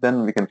here.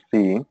 Then we can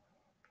see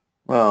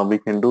we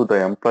can do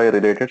the employee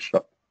related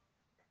stuff.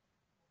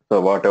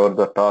 So whatever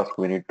the task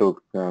we need to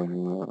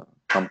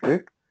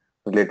complete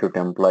related to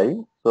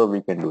employee, so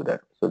we can do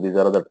that. So these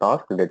are the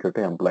tasks related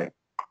to employee.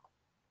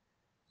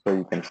 So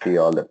you can see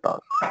all the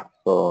tasks.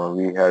 So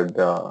we had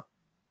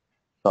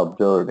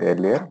observed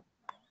earlier.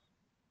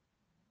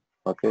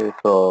 Okay,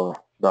 so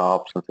the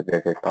options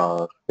related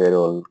tasks,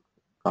 payroll,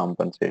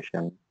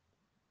 compensation,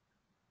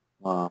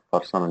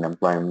 personal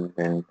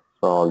employment,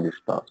 so all these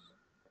tasks.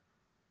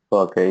 So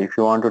okay, if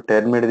you want to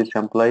terminate this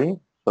employee,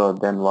 so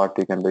then what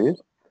you can do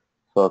is,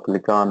 so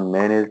click on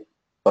manage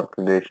work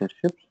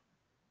relationships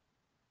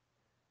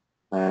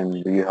and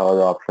you have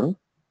the option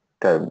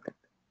terminate.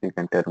 You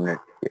can terminate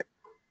here.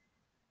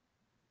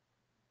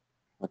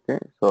 Okay,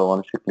 so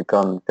once you click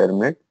on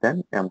terminate,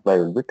 then employee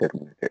will be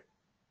terminated.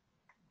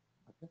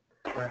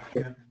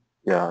 Okay.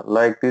 Yeah,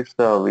 like this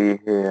we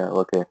here.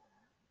 Okay,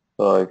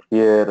 so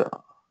here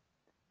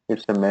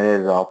it's a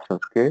manage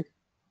options case.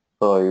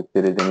 So if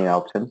there is any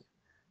options,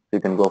 you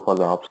can go for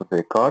the options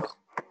records.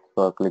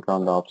 So click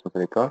on the options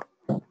record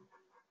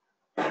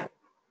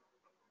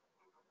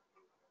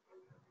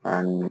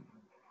and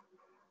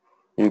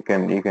you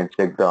can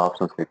check the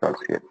options records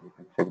here. You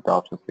can check the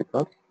options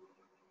records.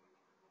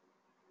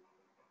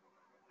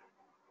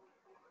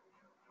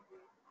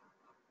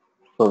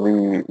 So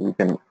we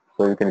can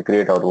so you can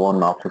create our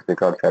own options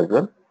records as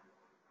well.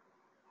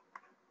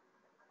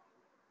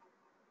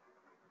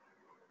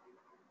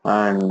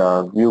 And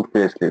view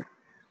payslip.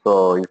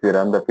 So if you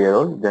run the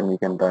payroll, then you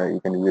can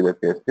view the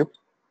payslips.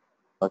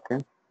 Okay.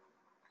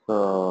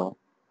 So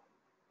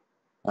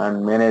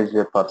and manage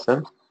the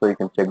person. So you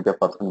can check the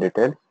person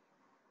details.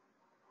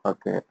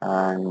 Okay.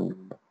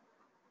 And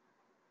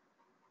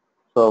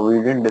so we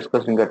didn't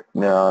discuss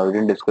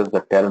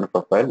the talent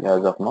profile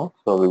as of now.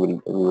 So we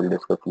will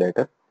discuss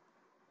later.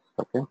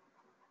 Okay.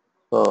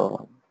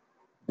 So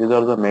these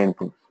are the main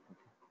things.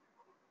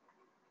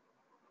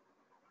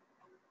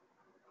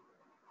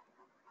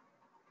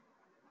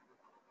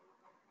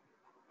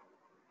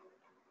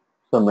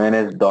 So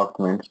manage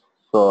documents.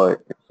 So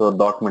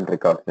document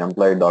records,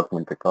 employee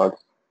document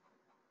records.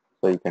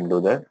 So you can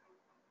do that.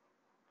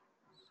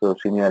 So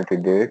seniority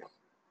dates,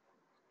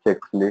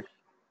 checklist,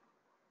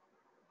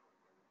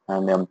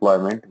 and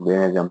employment,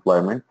 manage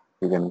employment.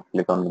 You can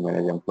click on the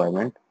manage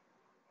employment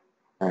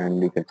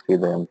and you can see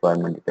the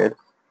employment details,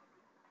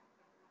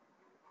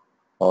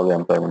 all the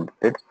employment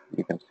details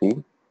you can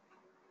see.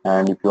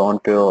 And if you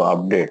want to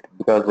update,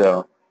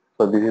 because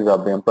so this is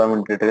of the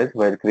employment details,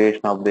 while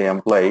creation of the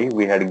employee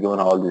we had given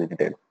all these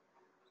details.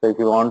 So if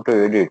you want to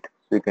edit,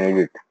 so you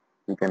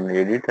can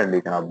edit and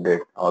you can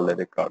update all the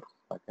records.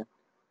 Okay.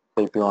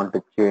 So if you want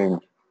to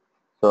change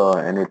so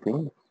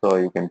anything, so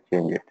you can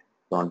change it.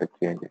 If you want to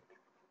change it,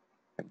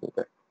 you can do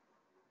that.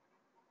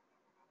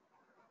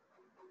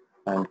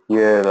 And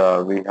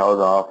here we have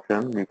the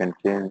option, you can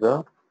change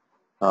the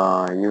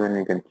even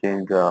you can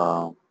change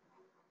the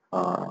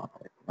uh,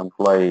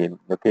 employee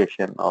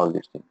location, all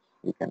these things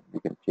you can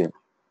change.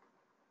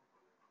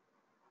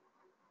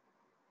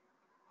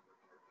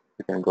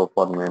 You can go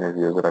for manage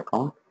user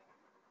account.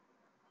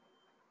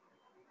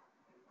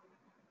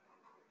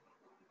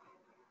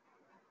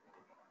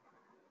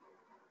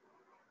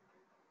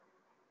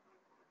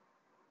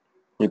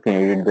 You can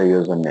edit the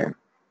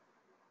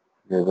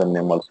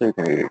username also you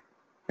can edit.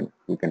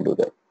 You can do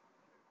that.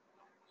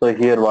 So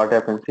here what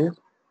happens is,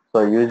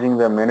 so using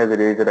the manage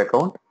user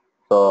account,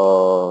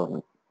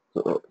 so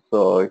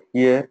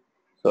here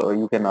So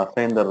you can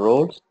assign the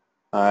roles,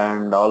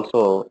 and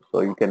also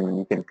so you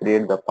can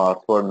create the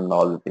password and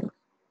all the things.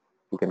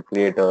 You can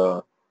create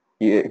a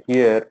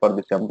here for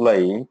this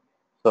employee.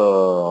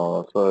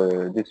 So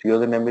this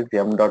username is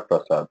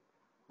m.prasad.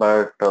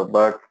 But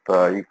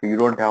if you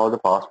don't have the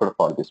password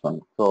for this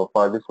one, so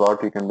for this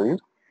what you can do is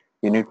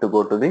you need to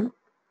go to the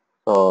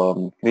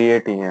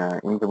creating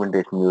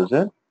implementation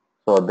user.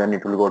 So then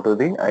it will go to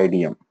the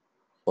IDM.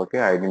 Okay,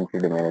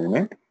 identity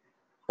management.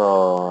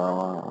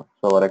 So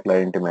Oracle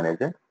Identity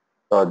Manager.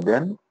 So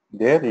then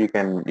there you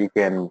can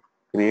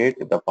create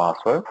the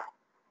password,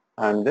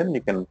 and then you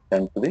can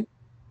send to the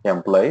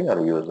employee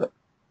or user.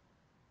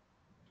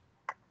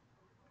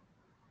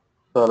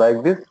 So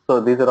like this, so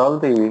these are all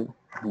the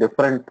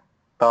different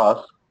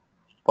tasks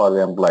for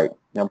the employee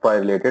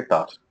related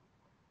tasks.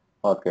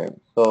 Okay,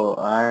 so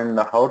and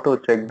how to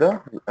check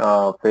the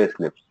pay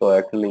slip. So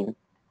actually,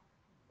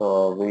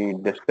 so we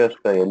discussed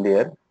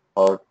earlier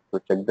how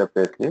to check the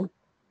pay slip.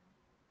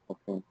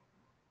 Okay.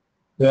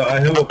 So I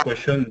have a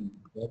question.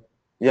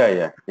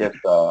 Yeah, yes,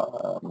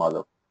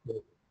 Madhav.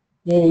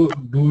 So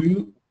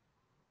do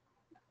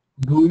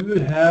you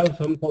have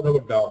some sort of a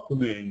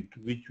document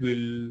which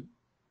will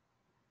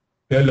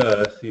tell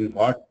us in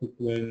what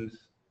sequence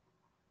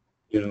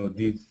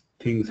these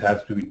things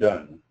has to be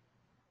done?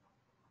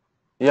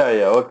 Yeah,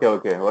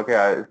 okay.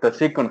 It's the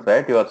sequence,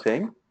 right? You are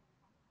saying?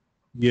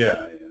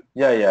 Yeah,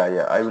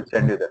 Yeah. I will So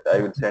send you that.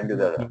 I will send you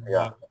the,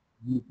 yeah.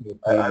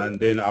 I and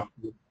then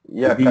after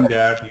Yeah, within correct.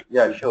 that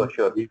Yeah, you sure.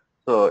 do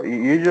So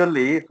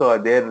usually, so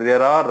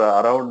there are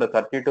around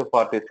 30 to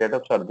 40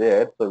 setups are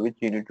there, so which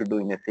you need to do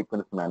in a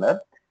sequence manner,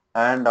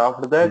 and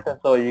after that, it.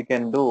 so you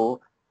can do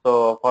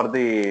so for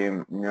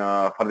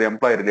the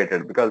employee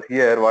related, because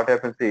here what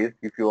happens is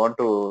if you want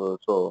to,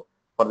 so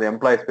for the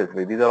employee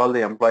specific, these are all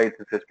the employee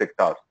specific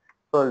tasks.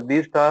 So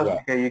these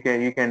tasks Yeah.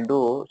 you can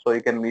do, so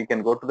you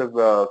can go to the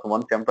so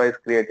once employee is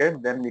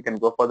created, then you can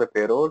go for the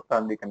payroll,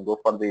 and you can go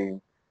for the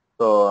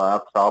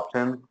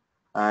options,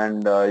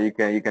 and you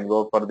can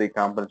go for the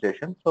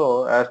compensation.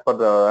 So as per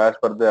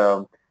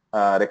the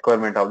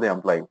requirement of the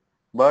employee.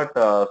 But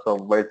so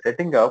by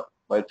setting up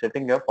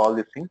all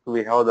these things,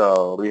 we have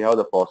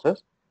the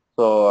process.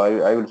 So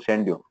I will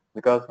send you,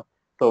 because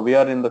so we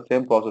are in the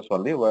same process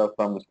only. Where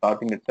from the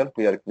starting itself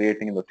we are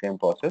creating in the same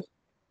process.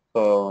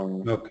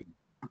 So Okay.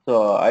 so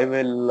I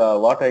will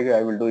what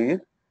I will do is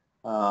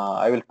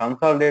I will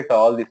consolidate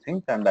all these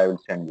things and I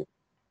will send you.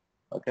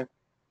 Okay.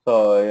 So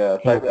yeah,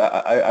 so So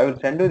I will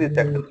send you this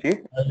Excel sheet,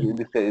 I-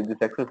 this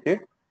Excel sheet,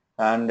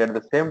 and at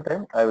the same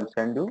time I will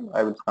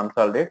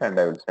consolidate and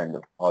I will send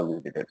you all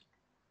these details.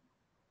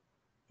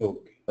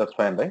 okay. That's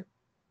fine, right?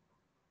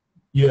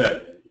 Yeah.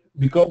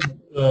 Because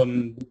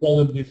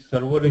of these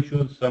server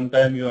issues,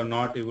 sometimes you are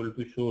not able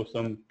to show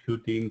some few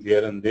things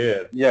here and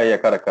there. Yeah,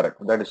 correct.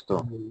 That is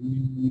true.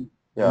 We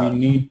Yeah,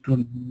 need to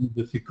know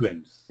the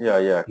sequence.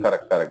 yeah,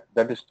 correct.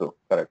 That is true.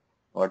 Correct.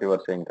 What you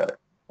are saying, correct.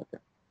 Okay.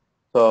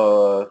 So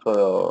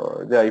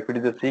yeah, if it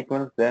is a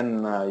sequence,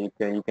 then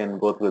you can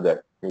go through that.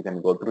 You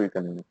can go through. You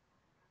can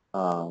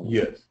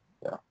Yes.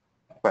 yeah,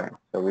 fine.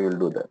 So we will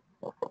do that.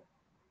 No problem.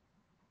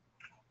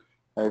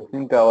 I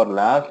think our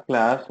last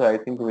class, I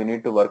think we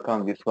need to work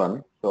on this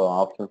one. So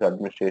options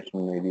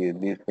administration, maybe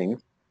these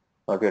things.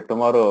 Okay,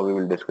 tomorrow we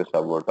will discuss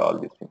about all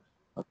these things.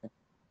 Okay.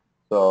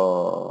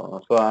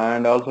 So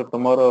and also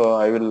tomorrow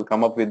I will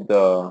come up with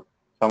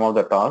some of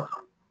the tasks.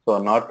 So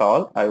not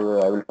all. I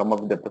will come up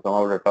with some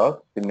of the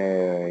tasks in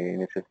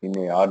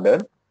a order.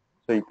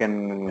 So you can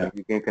Yeah.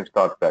 you can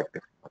start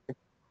practice. Okay.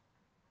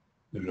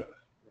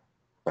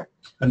 Fine.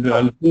 And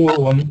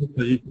also one more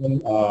suggestion,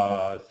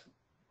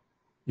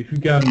 if you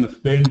can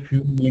spend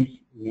few minutes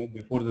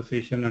before the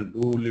session and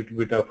do a little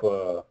bit of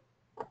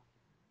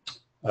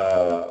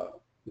uh,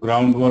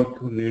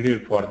 groundwork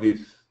needed for this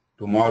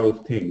tomorrow's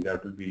thing,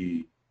 that will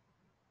be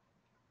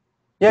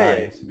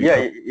nice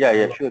because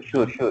Yeah.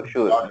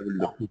 Sure. I will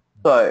do.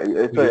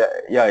 it So is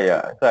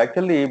yeah. So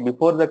actually,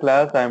 before the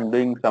class, I'm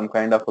doing some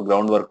kind of a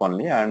groundwork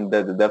only, and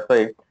that's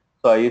why.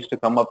 So I used to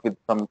come up with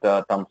some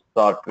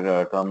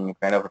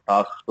kind of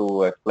tasks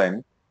to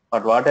explain.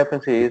 But what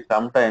happens is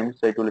sometimes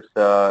it will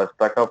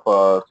stuck up.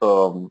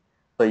 So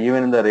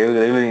even in the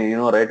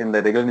regular, right, in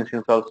the regular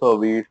instance also,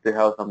 we used to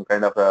have some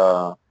kind of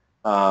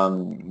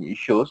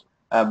issues.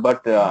 And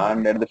at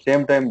the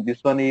same time, this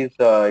one is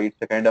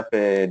it's a kind of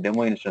a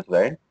demo instance,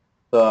 right?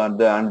 So and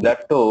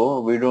that too,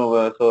 we do.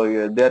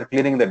 They are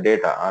clearing the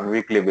data on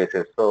weekly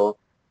basis.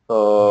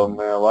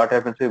 What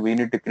happens is we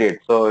need to create.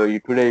 So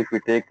today, if we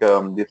take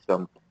this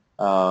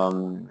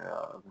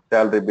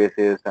salary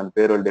basis and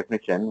payroll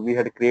definition, we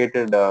had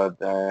created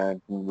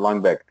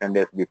long back, 10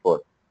 days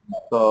before.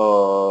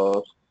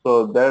 So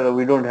so there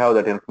we don't have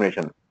that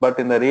information. But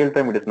in the real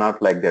time, it is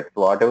not like that.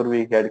 So whatever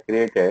we had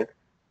created,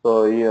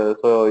 so yeah,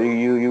 so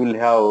you will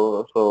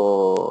have,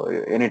 so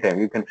anytime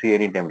you can see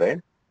anytime, right?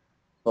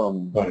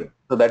 correct.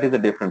 So that is the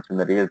difference in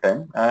the real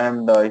time.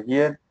 And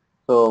here,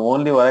 so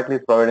only Oracle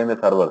is providing the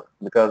server,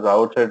 because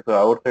outside,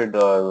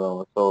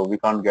 so we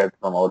can't get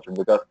from outside,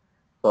 because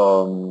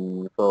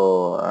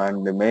So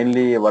and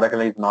mainly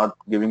Oracle is not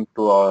giving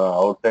to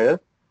outsiders,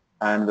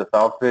 and the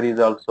software is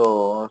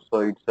also, so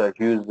it's a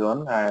huge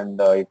one, and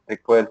it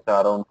requires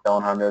around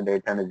 700,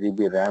 800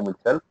 GB RAM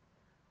itself.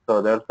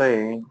 So that's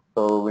why,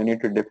 so we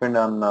need to depend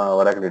on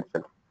Oracle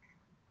itself.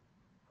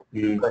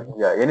 But Mm.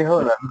 yeah,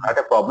 anyhow, not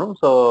a problem.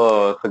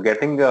 So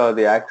getting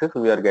the access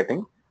we are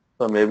getting.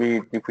 So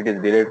maybe if it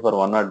is delayed for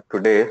 1 or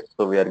 2 days,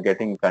 so we are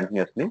getting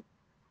continuously.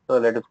 So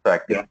let us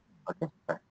practice. Yeah. Okay.